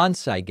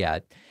response I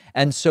get.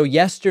 And so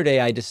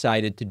yesterday I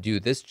decided to do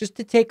this just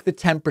to take the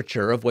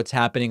temperature of what's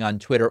happening on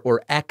Twitter,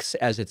 or X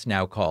as it's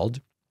now called.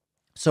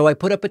 So I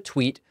put up a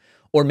tweet,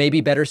 or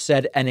maybe better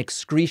said, an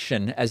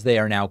excretion as they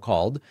are now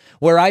called,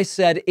 where I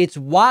said, it's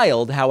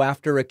wild how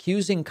after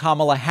accusing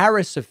Kamala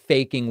Harris of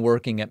faking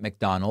working at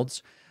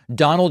McDonald's,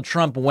 Donald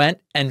Trump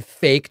went and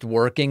faked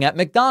working at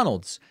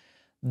McDonald's.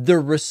 The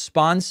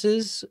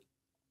responses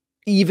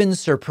even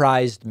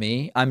surprised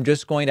me. I'm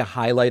just going to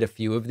highlight a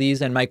few of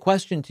these. And my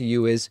question to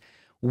you is,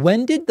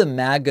 when did the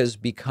MAGAs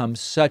become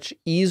such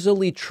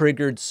easily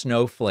triggered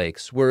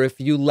snowflakes where if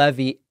you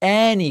levy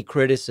any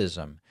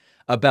criticism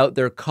about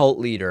their cult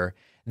leader,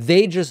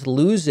 they just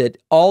lose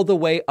it all the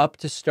way up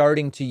to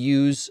starting to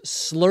use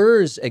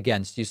slurs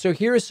against you? So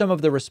here are some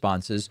of the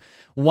responses.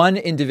 One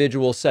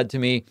individual said to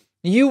me,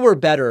 "You were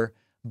better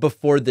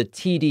before the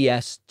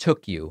TDS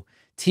took you."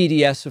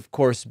 TDS, of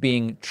course,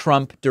 being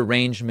Trump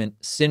derangement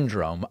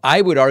syndrome.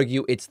 I would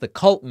argue it's the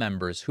cult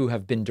members who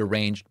have been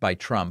deranged by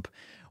Trump,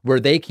 where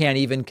they can't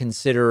even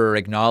consider or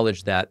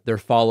acknowledge that they're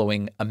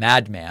following a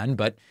madman.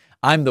 But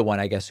I'm the one,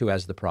 I guess, who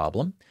has the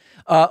problem.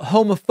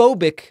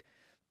 Homophobic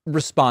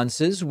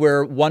responses,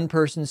 where one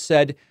person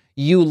said,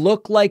 "You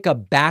look like a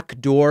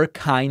backdoor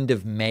kind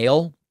of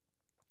male."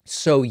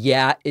 So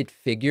yeah, it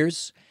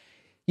figures.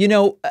 You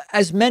know,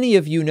 as many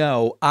of you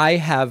know, I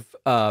have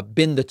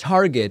been the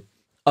target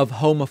of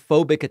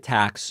homophobic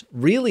attacks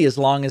really as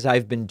long as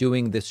I've been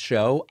doing this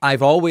show.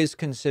 I've always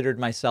considered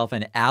myself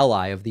an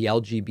ally of the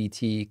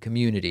LGBT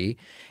community.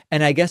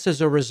 And I guess as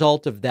a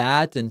result of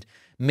that, and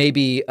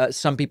maybe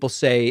some people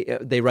say,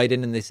 they write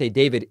in and they say,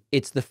 "David,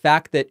 it's the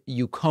fact that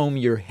you comb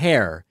your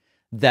hair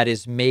that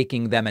is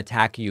making them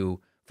attack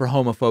you for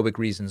homophobic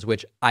reasons,"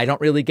 which I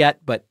don't really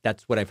get, but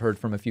that's what I've heard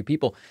from a few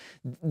people.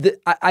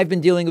 I've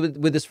been dealing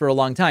with this for a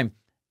long time.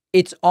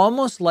 It's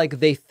almost like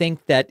they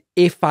think that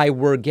if I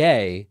were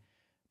gay,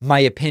 my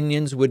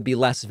opinions would be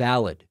less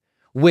valid,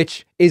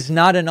 which is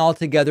not an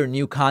altogether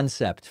new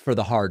concept for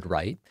the hard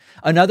right.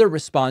 Another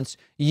response,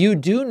 "You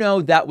do know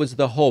that was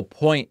the whole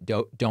point,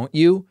 don't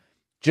you?"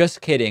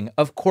 Just kidding.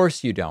 Of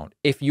course you don't.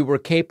 If you were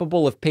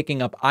capable of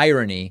picking up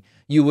irony,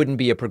 you wouldn't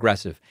be a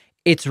progressive.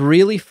 It's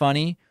really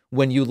funny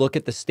when you look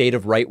at the state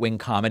of right-wing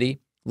comedy,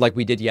 like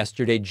we did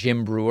yesterday,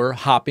 Jim Brewer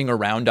hopping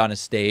around on a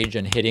stage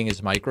and hitting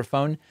his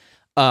microphone.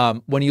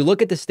 When you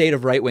look at the state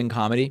of right-wing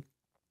comedy,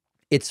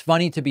 it's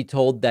funny to be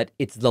told that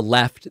it's the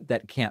left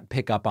that can't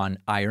pick up on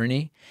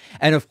irony.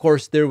 And of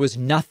course, there was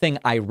nothing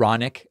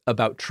ironic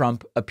about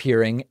Trump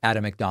appearing at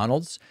a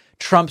McDonald's.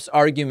 Trump's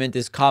argument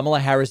is Kamala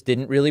Harris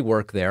didn't really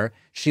work there.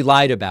 She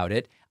lied about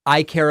it.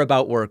 I care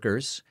about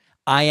workers.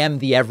 I am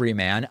the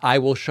everyman. I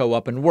will show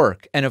up and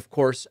work. And of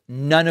course,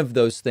 none of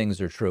those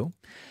things are true.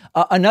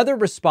 Another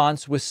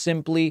response was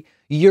simply,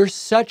 "You're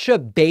such a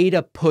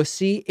beta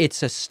pussy,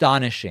 it's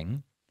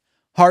astonishing."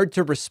 Hard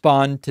to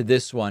respond to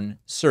this one,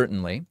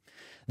 certainly.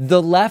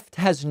 The left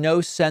has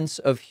no sense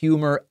of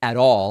humor at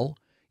all.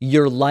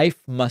 your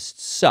life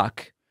must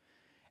suck.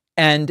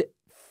 And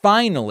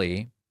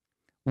finally,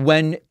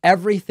 when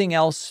everything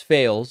else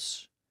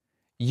fails,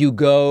 you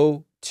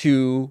go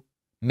to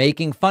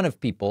making fun of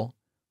people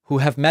who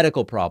have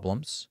medical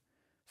problems.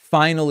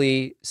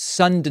 Finally,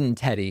 Sundon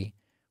Teddy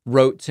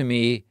wrote to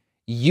me,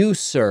 "You,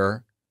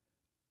 sir,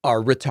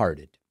 are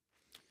retarded."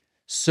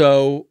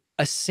 So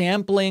a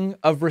sampling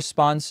of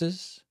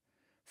responses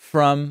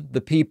from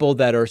the people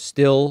that are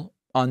still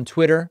on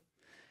Twitter,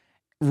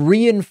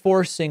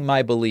 reinforcing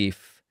my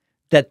belief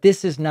that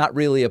this is not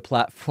really a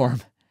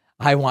platform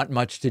I want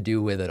much to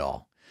do with at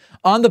all.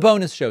 On the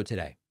bonus show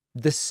today,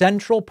 the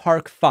Central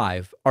Park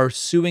Five are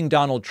suing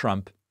Donald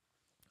Trump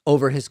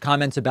over his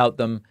comments about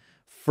them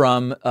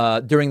from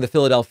during the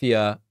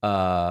Philadelphia.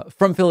 The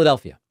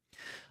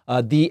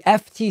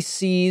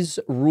FTC's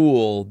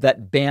rule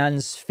that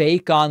bans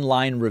fake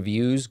online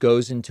reviews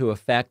goes into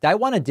effect. I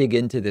want to dig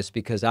into this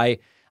because I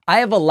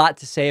have a lot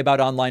to say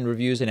about online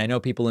reviews, and I know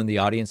people in the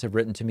audience have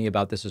written to me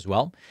about this as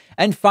well.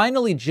 And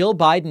finally, Jill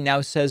Biden now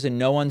says in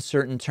no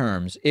uncertain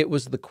terms, it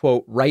was the,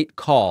 quote, right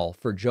call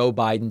for Joe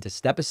Biden to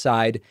step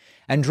aside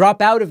and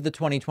drop out of the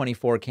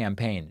 2024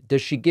 campaign.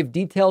 Does she give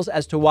details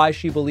as to why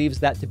she believes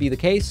that to be the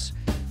case?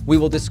 We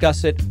will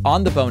discuss it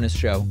on the bonus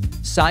show.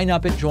 Sign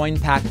up at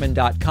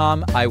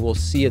joinpacman.com. I will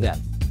see you then.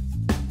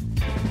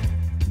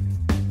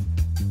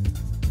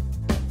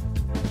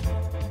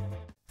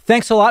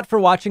 Thanks a lot for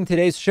watching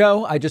today's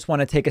show. I just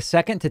want to take a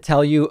second to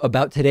tell you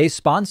about today's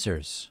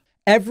sponsors.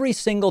 Every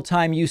single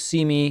time you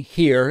see me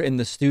here in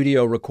the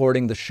studio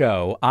recording the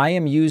show, I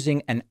am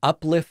using an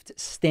Uplift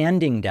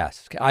standing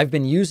desk. I've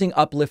been using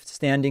Uplift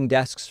standing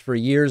desks for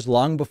years,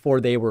 long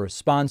before they were a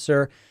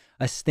sponsor.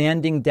 A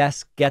standing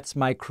desk gets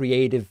my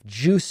creative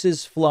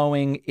juices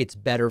flowing. It's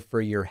better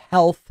for your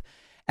health.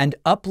 And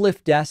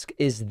Uplift Desk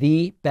is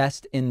the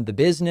best in the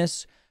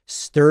business.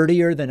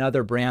 Sturdier than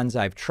other brands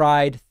I've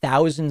tried.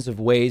 Thousands of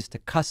ways to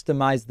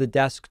customize the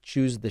desk.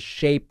 Choose the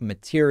shape,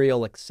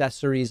 material,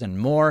 accessories, and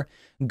more.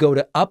 Go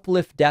to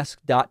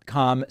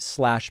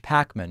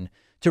upliftdesk.com/Pacman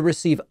to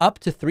receive up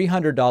to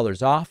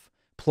 $300 off,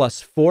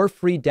 plus 4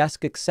 free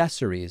desk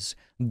accessories.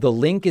 The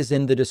link is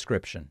in the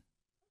description.